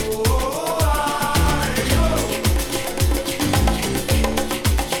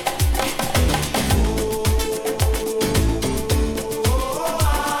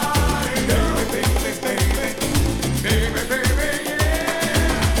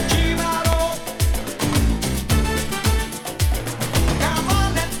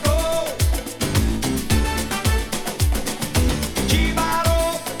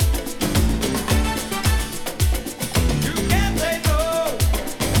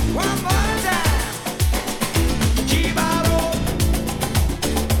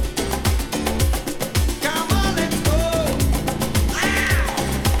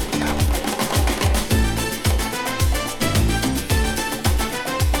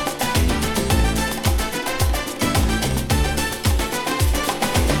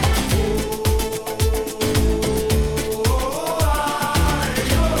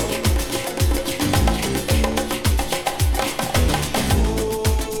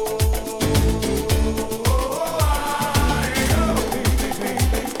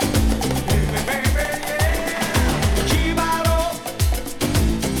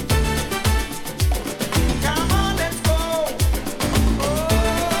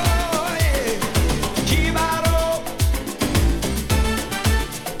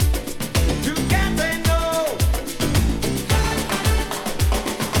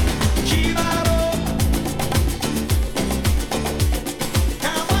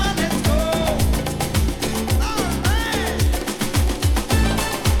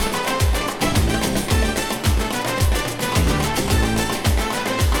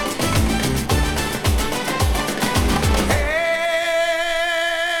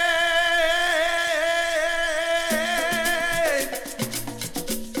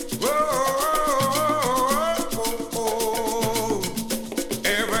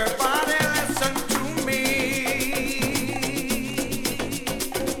 Everybody listen to me.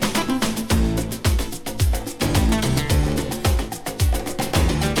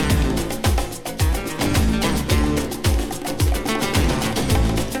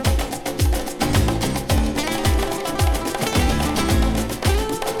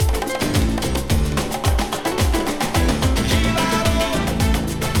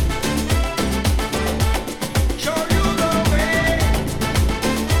 Show you the way.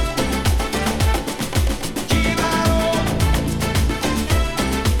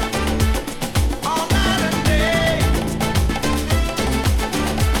 All night and day.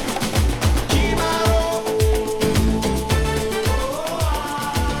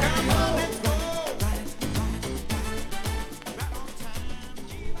 Come on, let's go.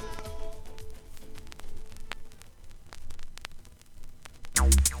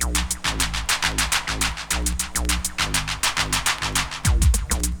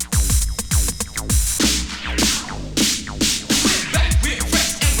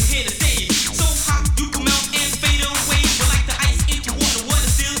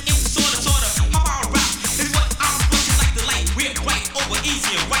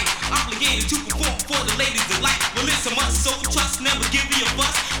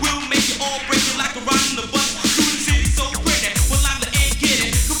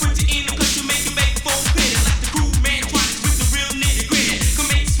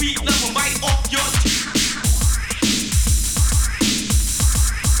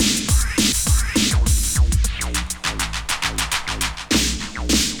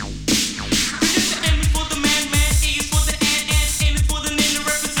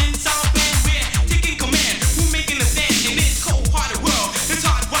 Taking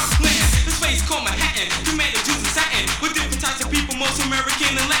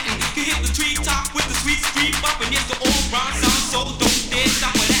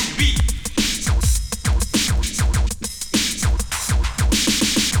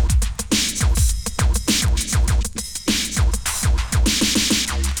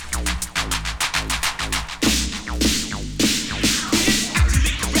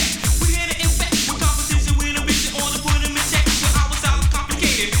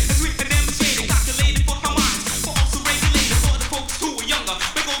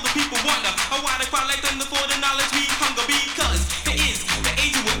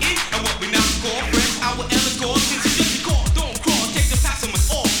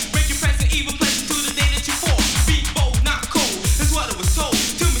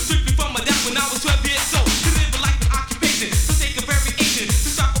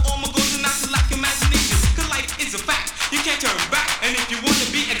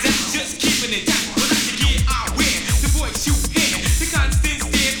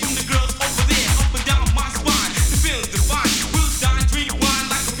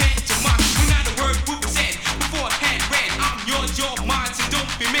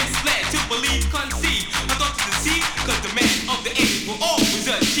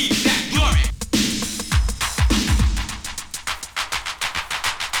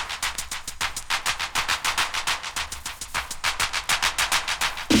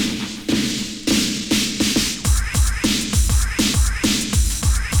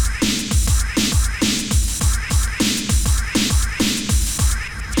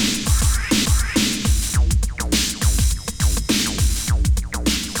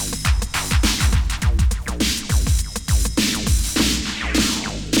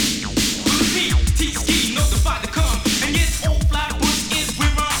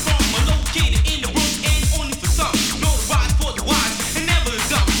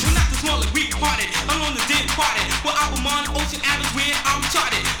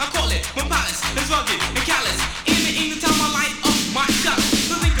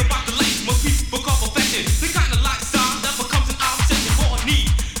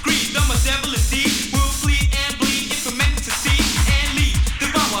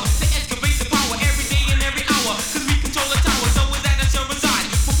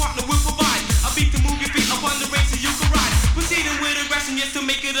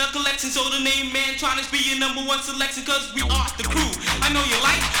challenge being number one selection, cause we are the crew. I know you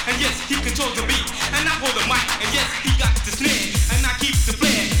like, and yes, he controls the beat. And I hold the mic, and yes, he got the snare. And I keep the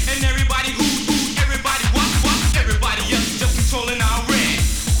flair. And everybody who, everybody what, everybody else just controlling our red.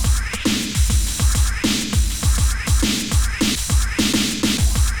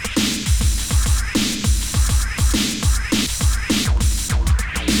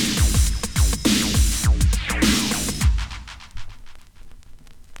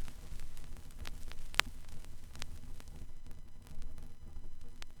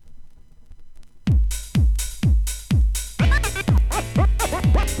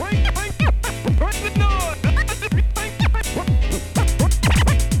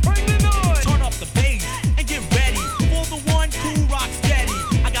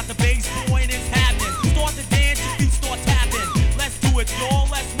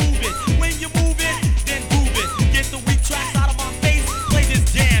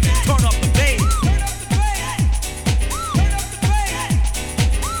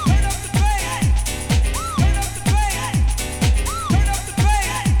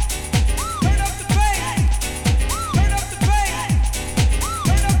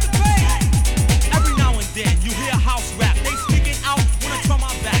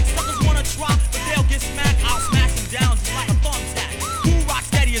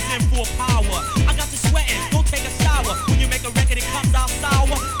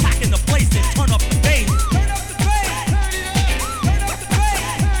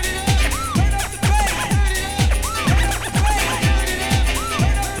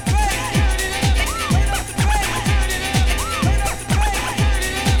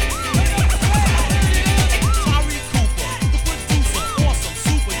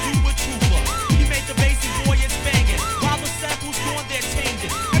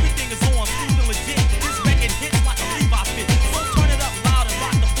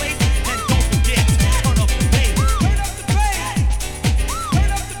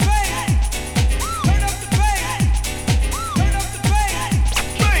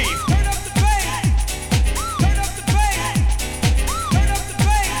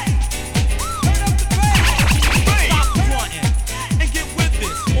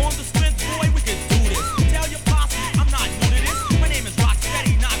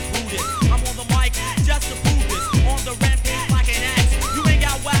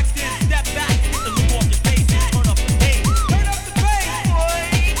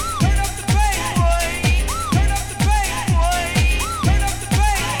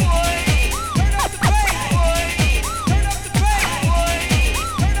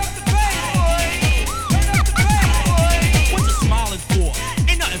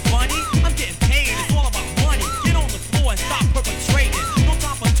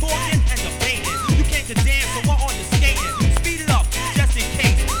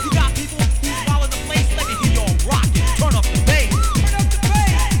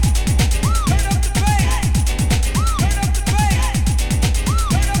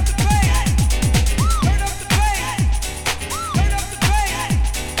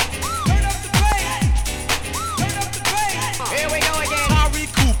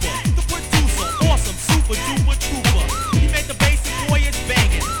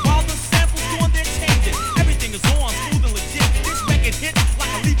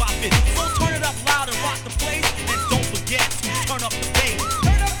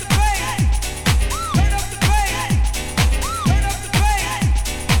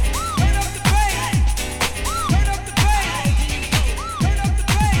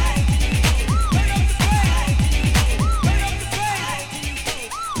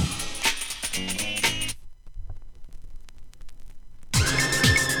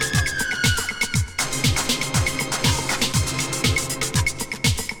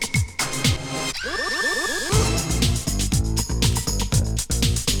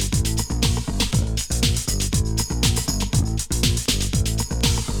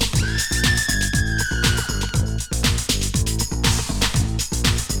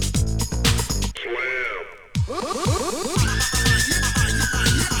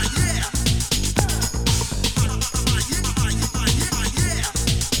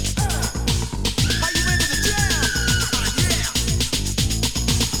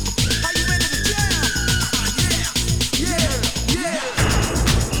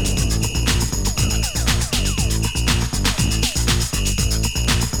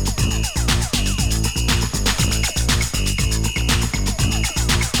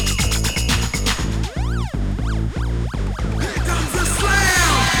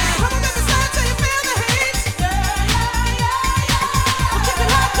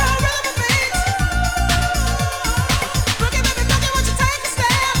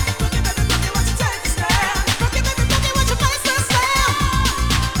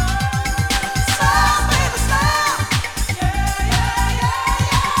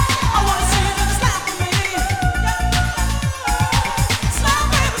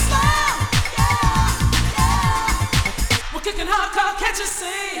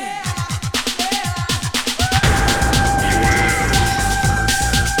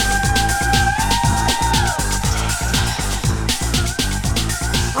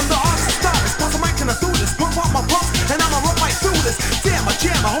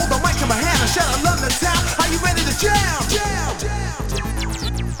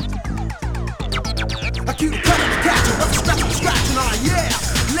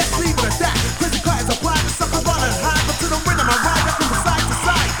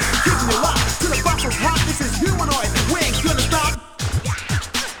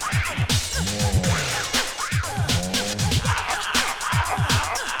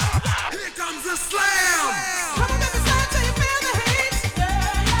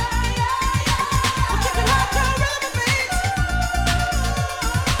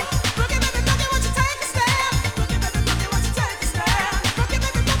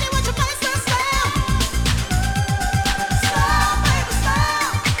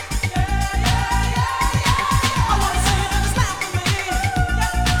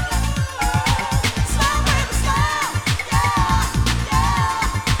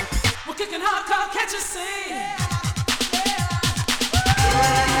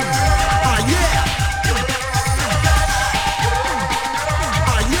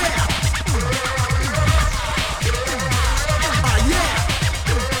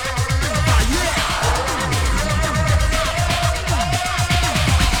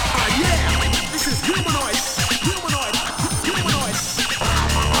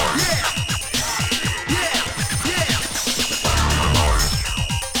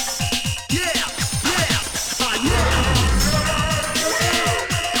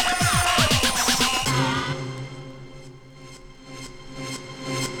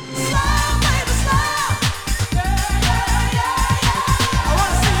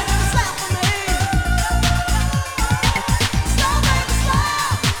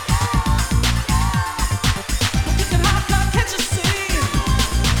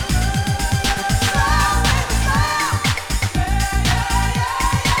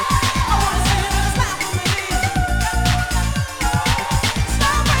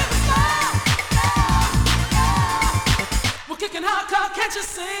 Can't you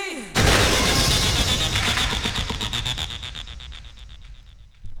see?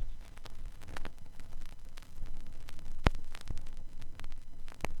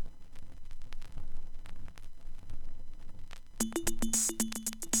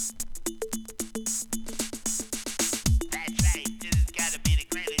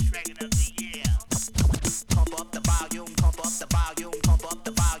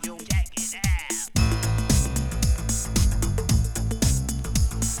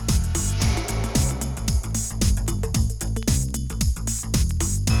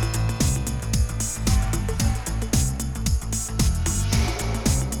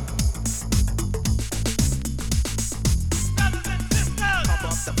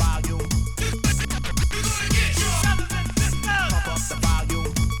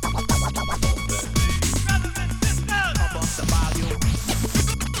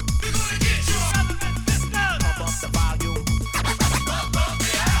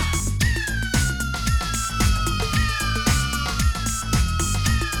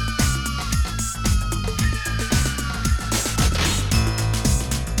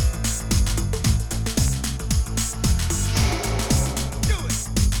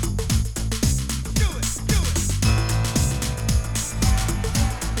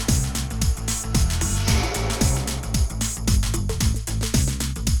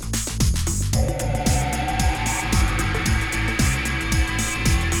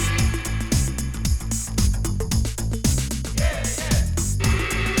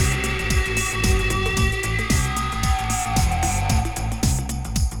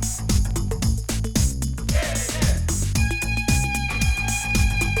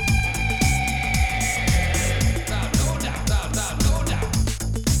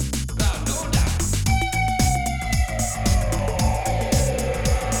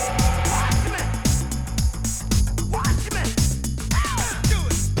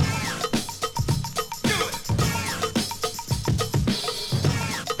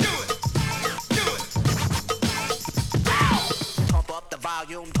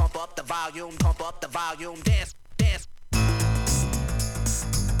 Pump up the volume, dance, dance.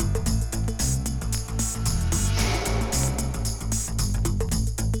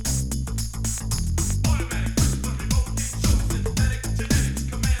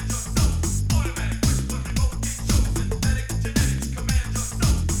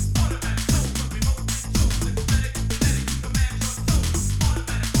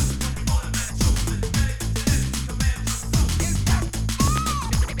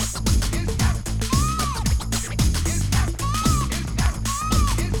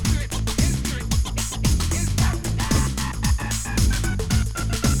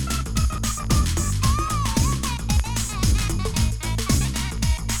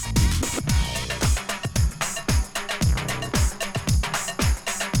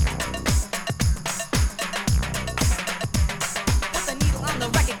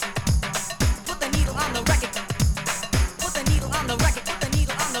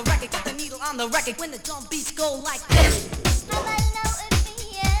 On the record when the drum beats go like this.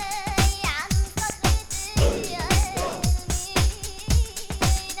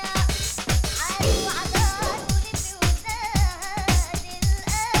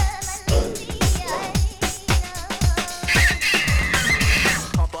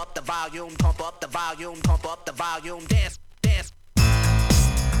 Pump up the volume, pump up the volume, pump up the volume, dance, dance.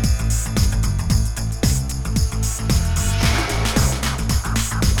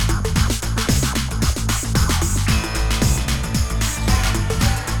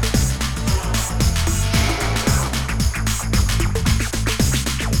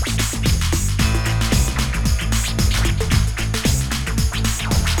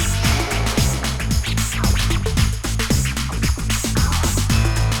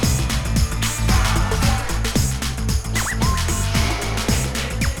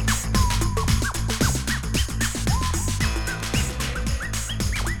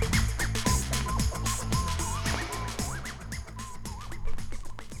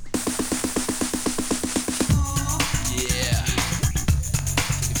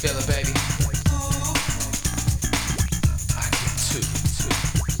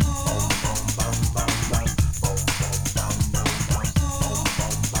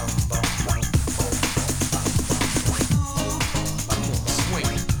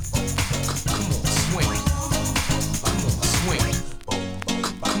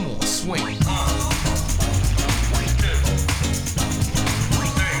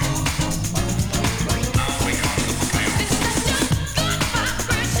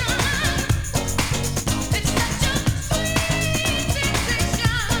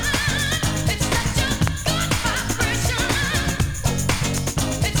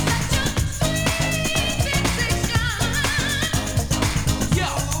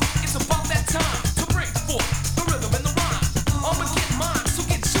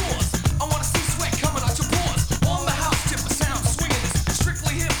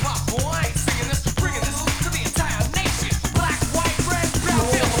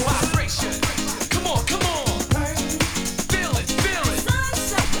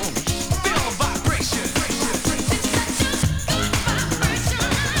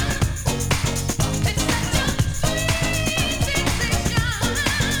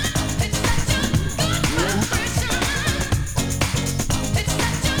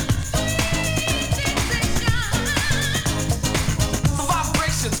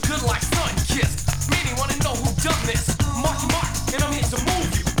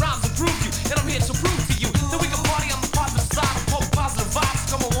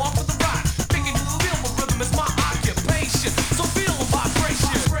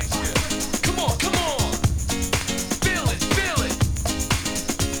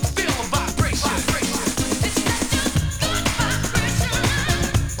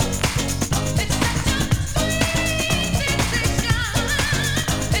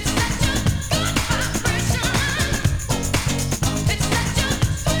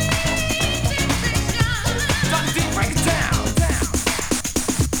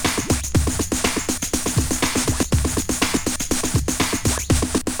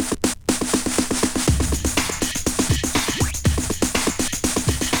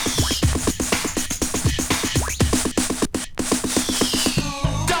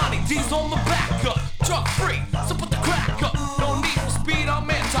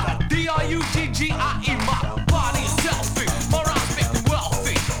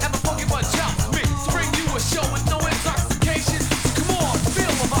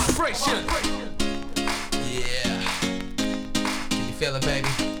 baby.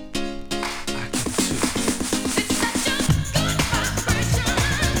 I can too.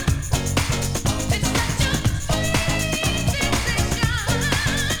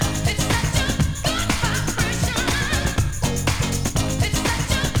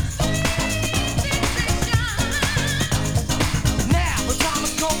 Now the time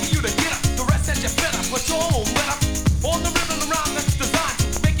has come for you to get up. The rest that you better put your own let up. On the rhythm around that's designed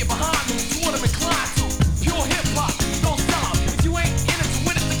to make you behind them. You want them inclined to pure hip hop. Don't sell out. If you ain't in it to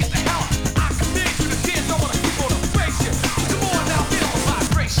win it, then get the hell out. I command you to dance. I wanna keep on the spaceship. Come on now, feel the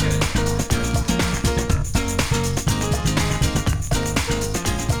vibration.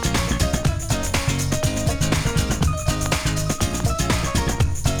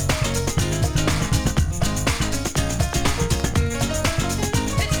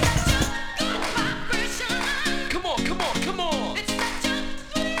 Come on, come on, come on.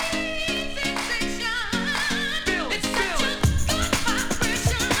 Feel it, feel it.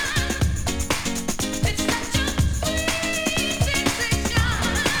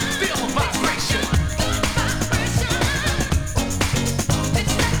 Feel the vibration.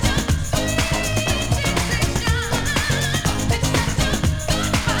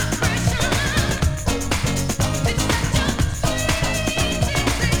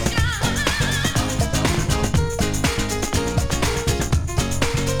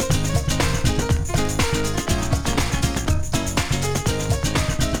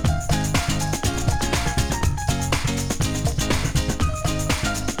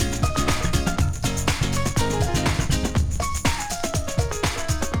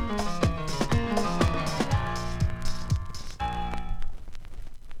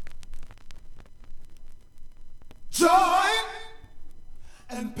 Joy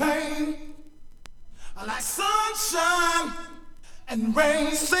and pain are like sunshine and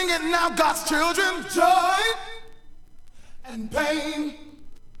rain. Sing it now, God's children. Joy and pain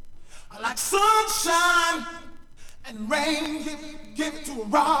are like sunshine and rain. Give it to a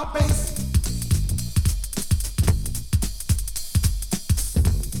raw bass.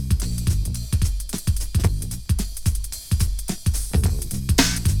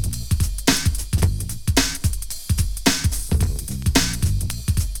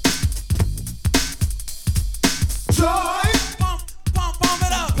 Joy, Pump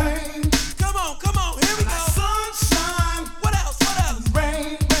it up. pain, Come on, here we go. sunshine, What else?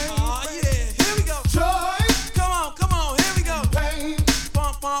 rain, Oh yeah, here we go. joy, Come on, here we go. pain,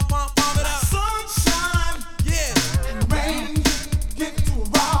 Pump it up. sunshine, Yeah. and rain. Give it to a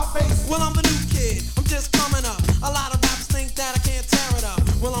raw bass. Well, I'm the new kid. I'm just coming up. A lot of rappers think that I can't tear it up.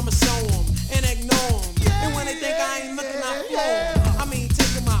 Well, I'ma show them and ignore them. And when they think I ain't looking, I floor 'em. I mean,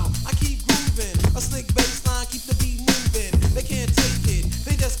 take them out. I keep grooving. A slick bass line, keep the beat moving. They can't take it.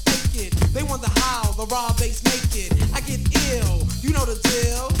 They just fake it. They wonder how the raw bass make it. I get ill. You know the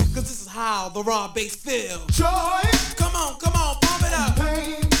deal. Cause this is how the raw bass feel. Joy, Come on, pump it up.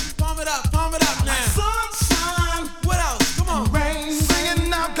 pain, Pump it up now. sunshine, What else? Come on. rain. Sing it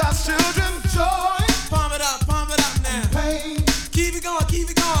now, God's children. Joy, Pump it up now. pain, Keep it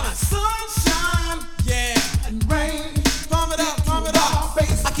going. sunshine, Yeah. and rain. Pump it up. Raw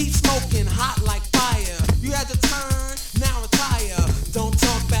bass. I keep smoking hot like fire. You had to turn, now retire. Don't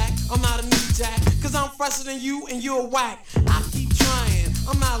talk back, I'm not a new jack. Cause I'm fresher than you and you're whack. I keep trying,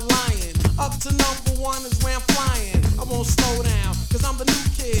 I'm not lying. Up to number one is where I'm flying. I won't slow down, cause I'm the new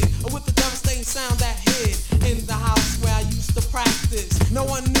kid with the devastating sound that hit in the house where I used to practice. No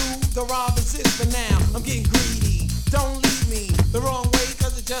one knew the raw exists, but now I'm getting greedy. Don't leave me the wrong way,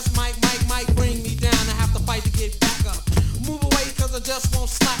 cause it just might bring me down. I have to fight to get back up. Move away, cause I just won't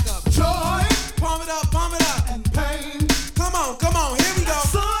slack up. Joy, Pump it up. and pain, Come on, here we go.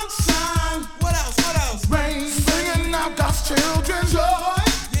 sunshine, What else? rain. Sing it now, God's children. Joy,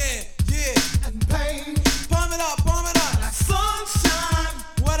 Yeah. and pain, Pump it up. sunshine,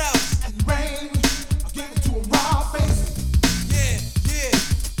 What else? and rain. Give it to a raw bass. Yeah.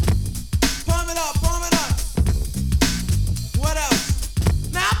 Pump it up. What else?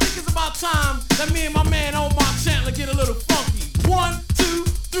 Now I think it's about time that me and my man Omar Chandler get a little funky. 1, 2,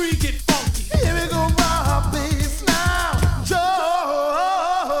 3, get funky. Here we go, raw bass now. Joy,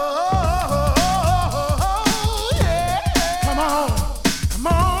 yeah. Come on.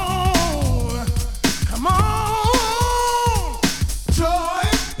 Joy,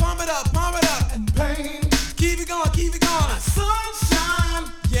 Pump it up. and pain, Keep it going. sunshine,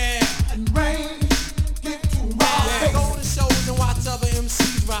 Yeah. and rain. Give it to a raw Yeah, bass. go to shows and watch other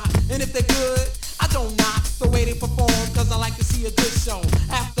MCs rock. And if they're good, I don't knock the way they perform, cause I like to see a good show.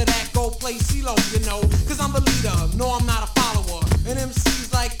 After that, go play CeeLo, you know, cause I'm the leader, no I'm not a follower. And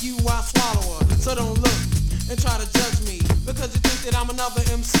MCs like you, I swallow her. So don't look and try to judge me, because you think that I'm another other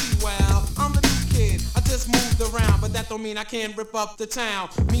MC. Well, I'm the new kid, I just moved around, but that don't mean I can't rip up the town.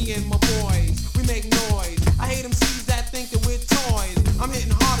 Me and my boys, we make noise. I hate MCs that think that we're toys. I'm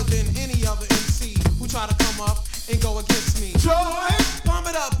hitting harder than any other MC who try to come up and go against me. Joy, pump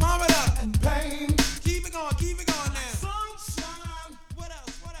it up, and pain. Keep it going now. Sunshine, what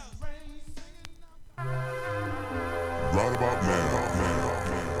else? Right about now,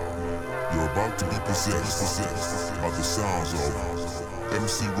 you're about to be possessed by the sounds of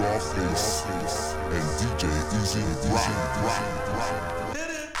MC Raw Face and DJ Easy Rock.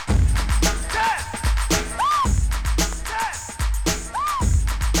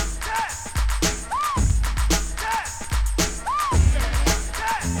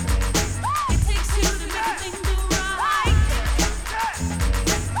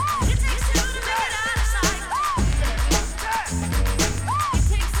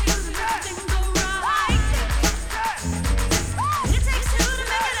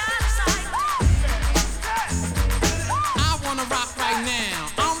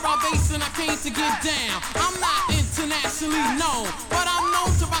 To get down, I'm not internationally known, but I'm known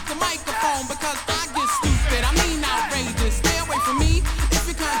to rock the microphone because I get stupid, I mean outrageous. Stay away from me if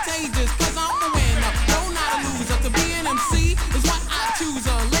you're contagious, cause I'm a winner, no not a loser. To be an MC is what I choose.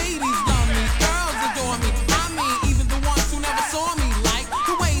 Ladies love me, girls adore me, I mean even the ones who never saw me like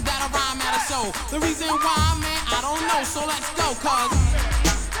the way that I rhyme at a show. The reason why, man, I don't know, so let's go, cause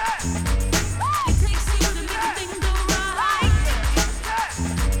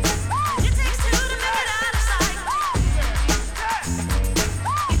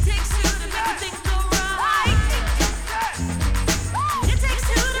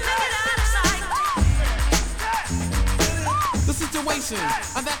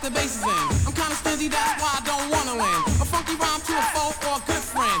that the bass is in. I'm kinda stingy, that's why I don't wanna win. A funky rhyme to a foe or a good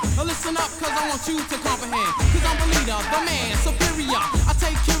friend. Now listen up, cause I want you to comprehend. Cause I'm the leader, the man, superior. I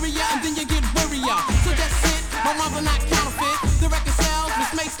take curia and then you get wearier. So just sit, my rhymes are not counterfeit. The record sells,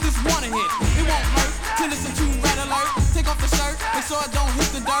 which makes this one a hit. It won't hurt to listen to Red Alert. Take off the shirt, make sure it don't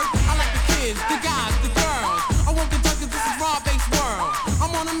hit the dirt. I like the kids, the guys, the girls. I won't get done cause this is raw-based world.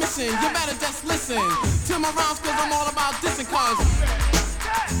 I'm on a mission, you better just listen to my rhymes cause I'm all about dissing cause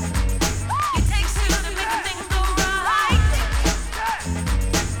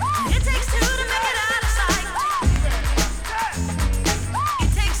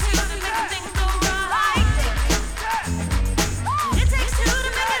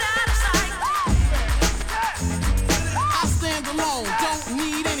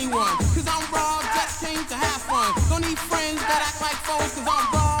cause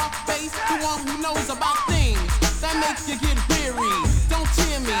I'm raw, bass, the one who knows about things that make you get weary. Don't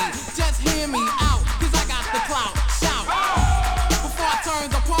cheer me, just hear me out, cause I got the clout. Shout before I turn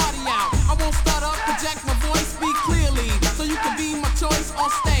the party out. I won't stutter, project my voice, speak clearly, so you can be my choice on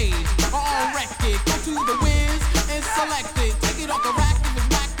stage or on record. Go to the Wiz and select it. Take it off the rack, if it's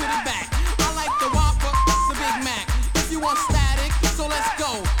whack, put it back. I like the Whopper, the Big Mac. If you want static, so let's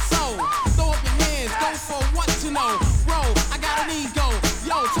go. So throw up your hands, go for what you know. Bro, I got an ego.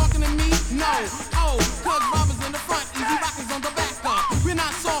 Yo, talking to me? No. Oh, cause Robbers in the front, Easy Rockers on the back up. We're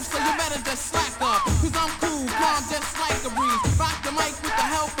not soft, so you better just slack up. Cause I'm cool, calm, just like a breeze. Rock the mic with the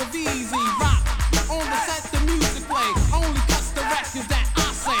help of Easy Rock. On the set, the music play. Only cuts the records that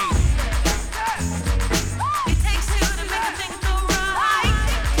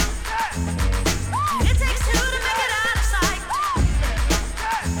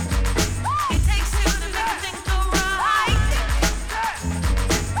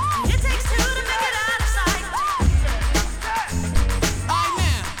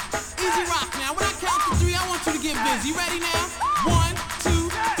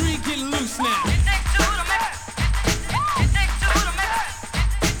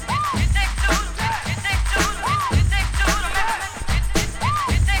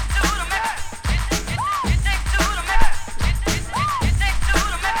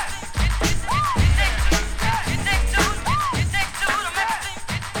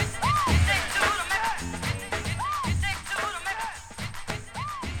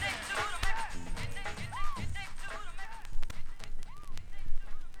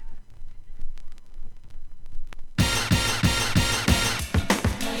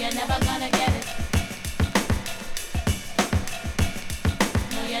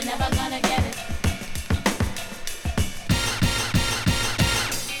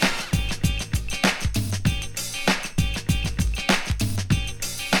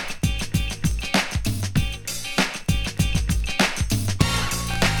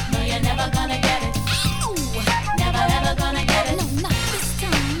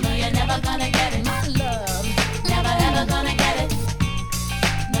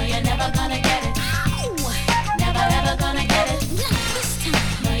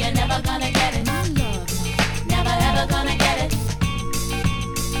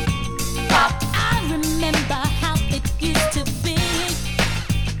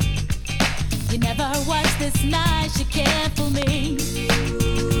this nice, you care for me.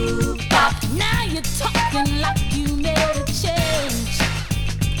 Pop, now you're talking like you made a change.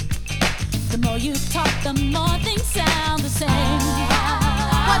 The more you talk, the more things sound the same.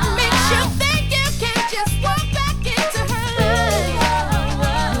 What makes you think you can just walk back into her life?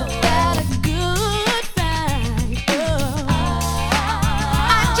 You got a good fight.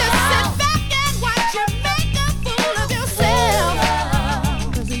 I just sit back and watch you make a fool of yourself.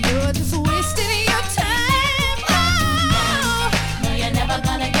 'Cause you're just wasting your time. Oh, no, you're never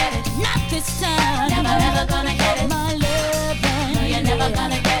gonna get it. Not this time. Never, never gonna get it. My love, no, you're never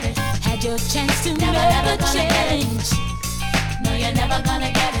gonna get it. Had your chance to make a change. No, you're never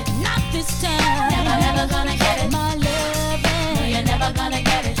gonna get it. Not this time. Never, never gonna get it. My love, no, you're never gonna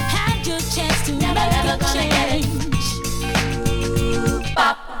get it. Had your chance to never, make never a change.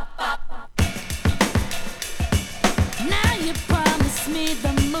 Pop, pop. Now you promise me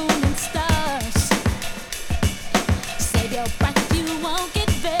the moon and stars. Save your breath, you won't get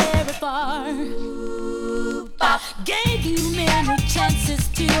very far. Pop. Gave you many chances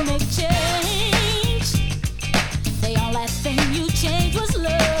to make change. The only thing you changed was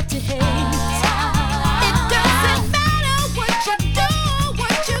love to hate. It doesn't matter what you do or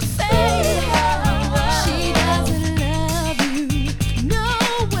what you say. She doesn't love you, no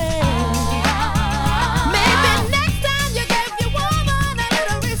way. Maybe next time you give your woman a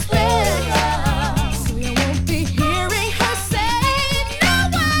little respect, so you won't be hearing her say, no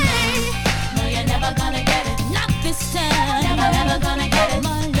way. No, you're never gonna get it. Not this time. Never, never gonna get it.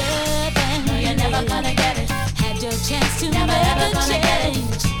 My love, no, you're never gonna get it. Had your chance to never, make a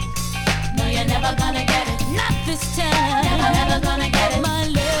change. No, you're never gonna get it. Not this time. Never, never gonna get it. My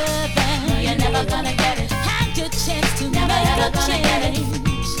love, no, you're never gonna get it. Had your chance to never, make a change.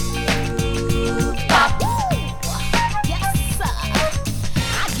 Pop. Yes, sir.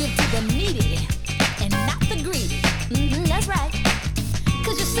 I give to the needy and not the greedy. That's right.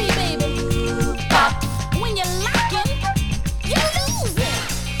 'Cause you see, baby, Pop, when you're lacking, you lose it.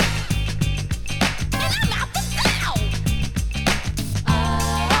 And I'm out the door.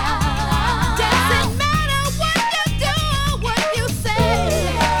 Doesn't matter what you do or what you say.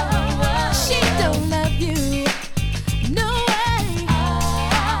 She don't love you, no way.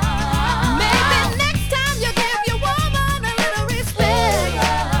 Maybe next time you give your woman a little respect,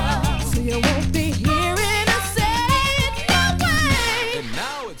 so you won't be hearing her say, no way. And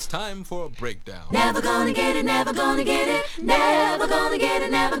now it's time for a breakdown. Never gonna get it, never gonna get it, never gonna get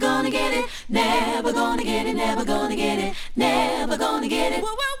it, never gonna get it, never gonna get it, never gonna get it, never gonna get it.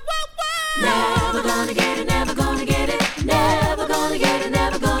 Never gonna get it, never gonna get it, never gonna get it,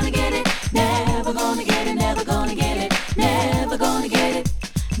 never gonna get it, never gonna get it, never gonna get it, never gonna get it,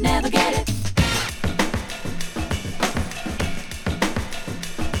 never get it.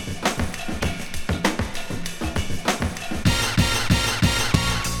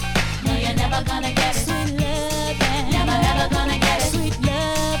 No, you're never gonna get it. Sweet loving. Never, never gonna get it. Sweet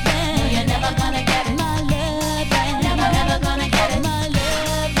loving. No, you're never gonna get it. My loving. Never, never gonna get it. My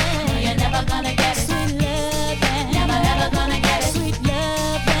loving. No, you're never gonna get it. Sweet loving.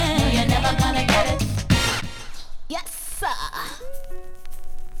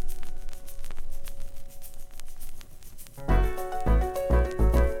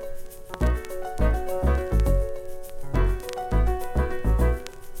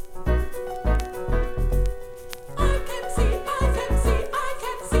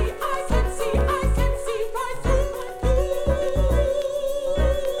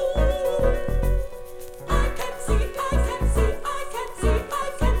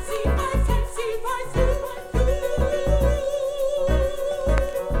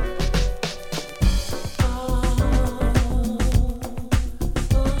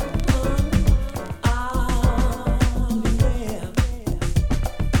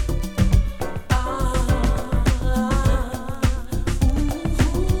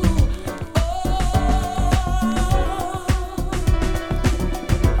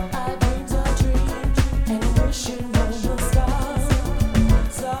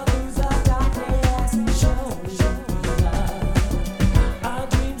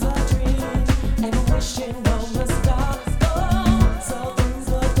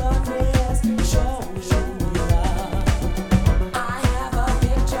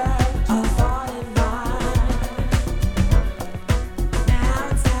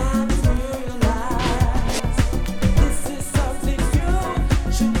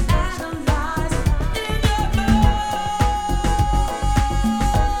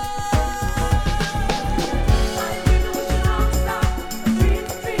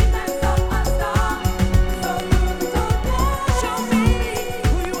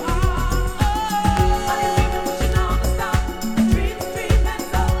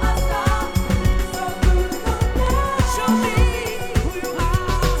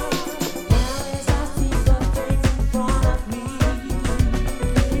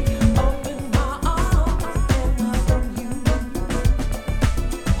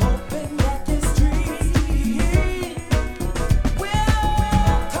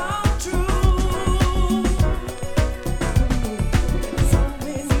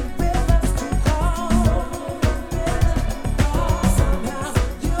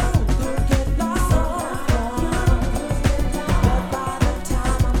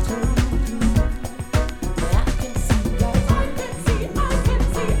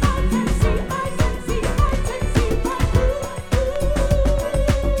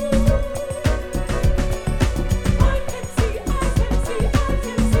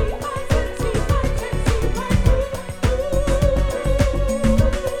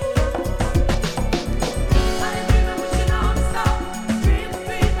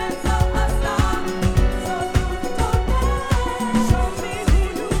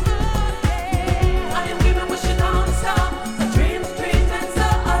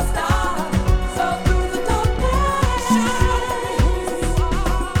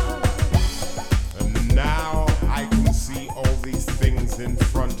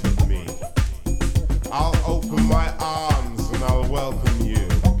 welcome you.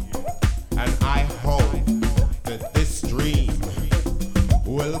 And I hope that this dream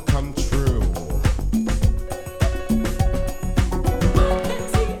will come true.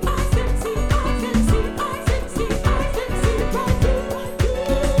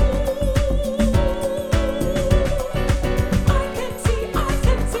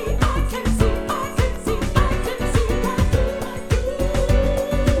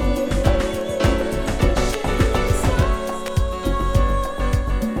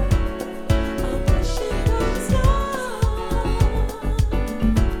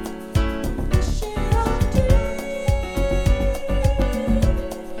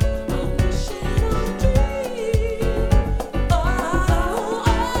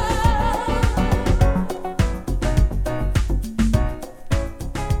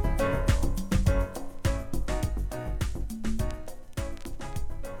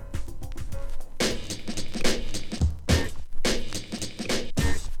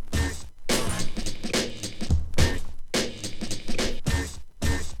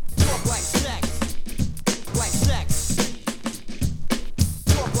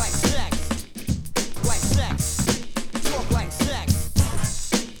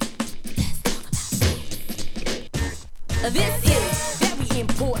 This is very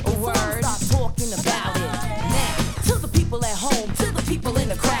important word. Stop talking about it now. To the people at home, to the people in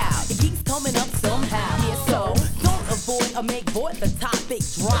the crowd. It keeps coming up somehow. Yeah, so don't avoid or make void the topic.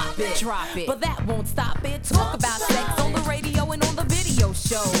 Drop it, drop it. But that won't stop it. Talk about sex on the radio and on the video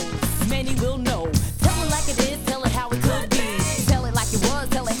shows. Many will know. Tell it like it is. Tell it how it could be. Tell it like it was.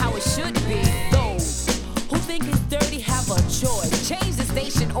 Tell it how it should be. Those who think it's dirty have a choice. Change the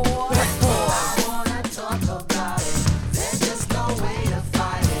station or press pause. I wanna talk about it. There's just no way to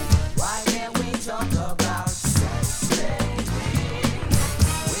fight it. Why can't we talk about sex, baby?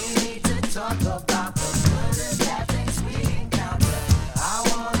 We need to talk about the good and bad things we encounter. I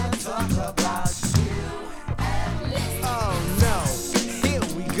wanna talk about you and me. Oh no, here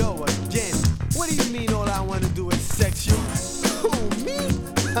we go again. What do you mean all I wanna do is sex you? Who, me?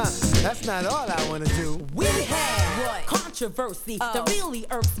 That's not all I wanna do. We had what? Controversy that really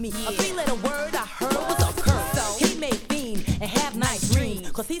irks me. A three-letter word I heard was a curse. So he may fiend and have nice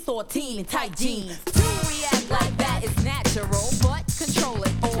dreams, cause he saw a teen in tight jeans. To react like that is natural, but control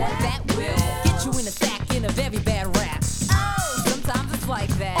it or that will get you in a sack in a very bad rap. Oh, sometimes it's like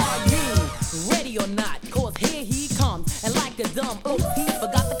that. Are you ready or not? Cause here he comes, and like a dumb oops, he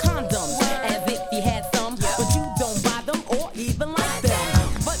forgot the condoms. As if he had some, but you don't buy them or even like them.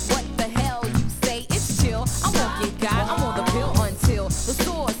 But what the hell you say? It's chill. I won't get got. I'm on the pill until the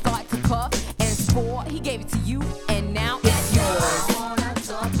sores start to puff and spore. He gave it to you, and now it's yours. I wanna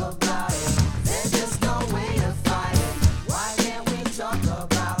talk about it. There's just no way to fight it. Why can't we talk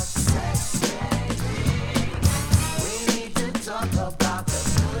about sex, baby? We need to talk about the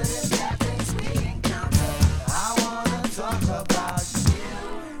good and bad things we encounter. I wanna talk about you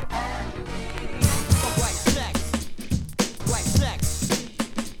and me. White sex. White sex.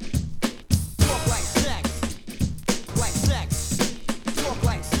 Talk like sex. White sex. Talk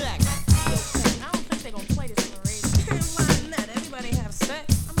like sex. I don't think they're gonna play this on the radio. Why not? Everybody have sex.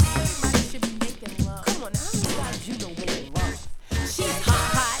 I mean, everybody should be making love. Come on, now, how many guys you know making love? She's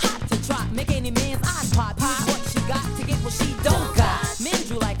hot to trot. Make any man's eyes pop. Use what she got to get what she don't got. Men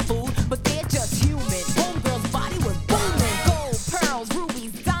drew like food, but they're just human. Homegirl's body was booming. Gold, pearls,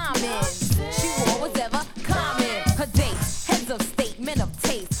 rubies, diamonds. She wore whatever common. Her dates, heads of state, men of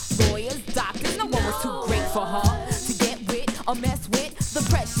taste. Lawyers, doctors, no one was too great for her to get with or mess with. The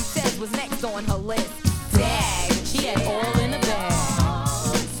press, she says, was next on her list. Dag, she had all in a bag.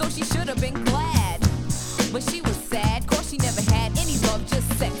 So she should have been glad. But she was sad, cause she never had any love, just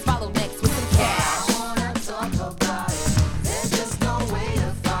sex. Follow next with some cash. I wanna talk about it. There's just no way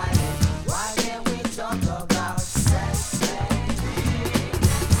to fight it. Why can't we talk about sex, baby?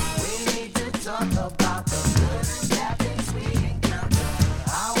 We need to talk about the good and bad things we encounter.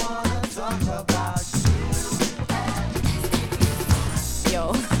 I wanna talk about you and me. Yo,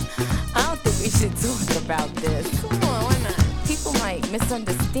 I don't think we should talk about this. Come on, why not? People might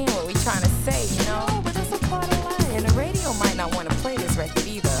misunderstand what we're trying to say, you know? No, but that's a part of life. And the radio might not want to play this record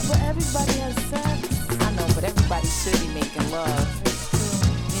either. But everybody has sex. I know, but everybody should be making love.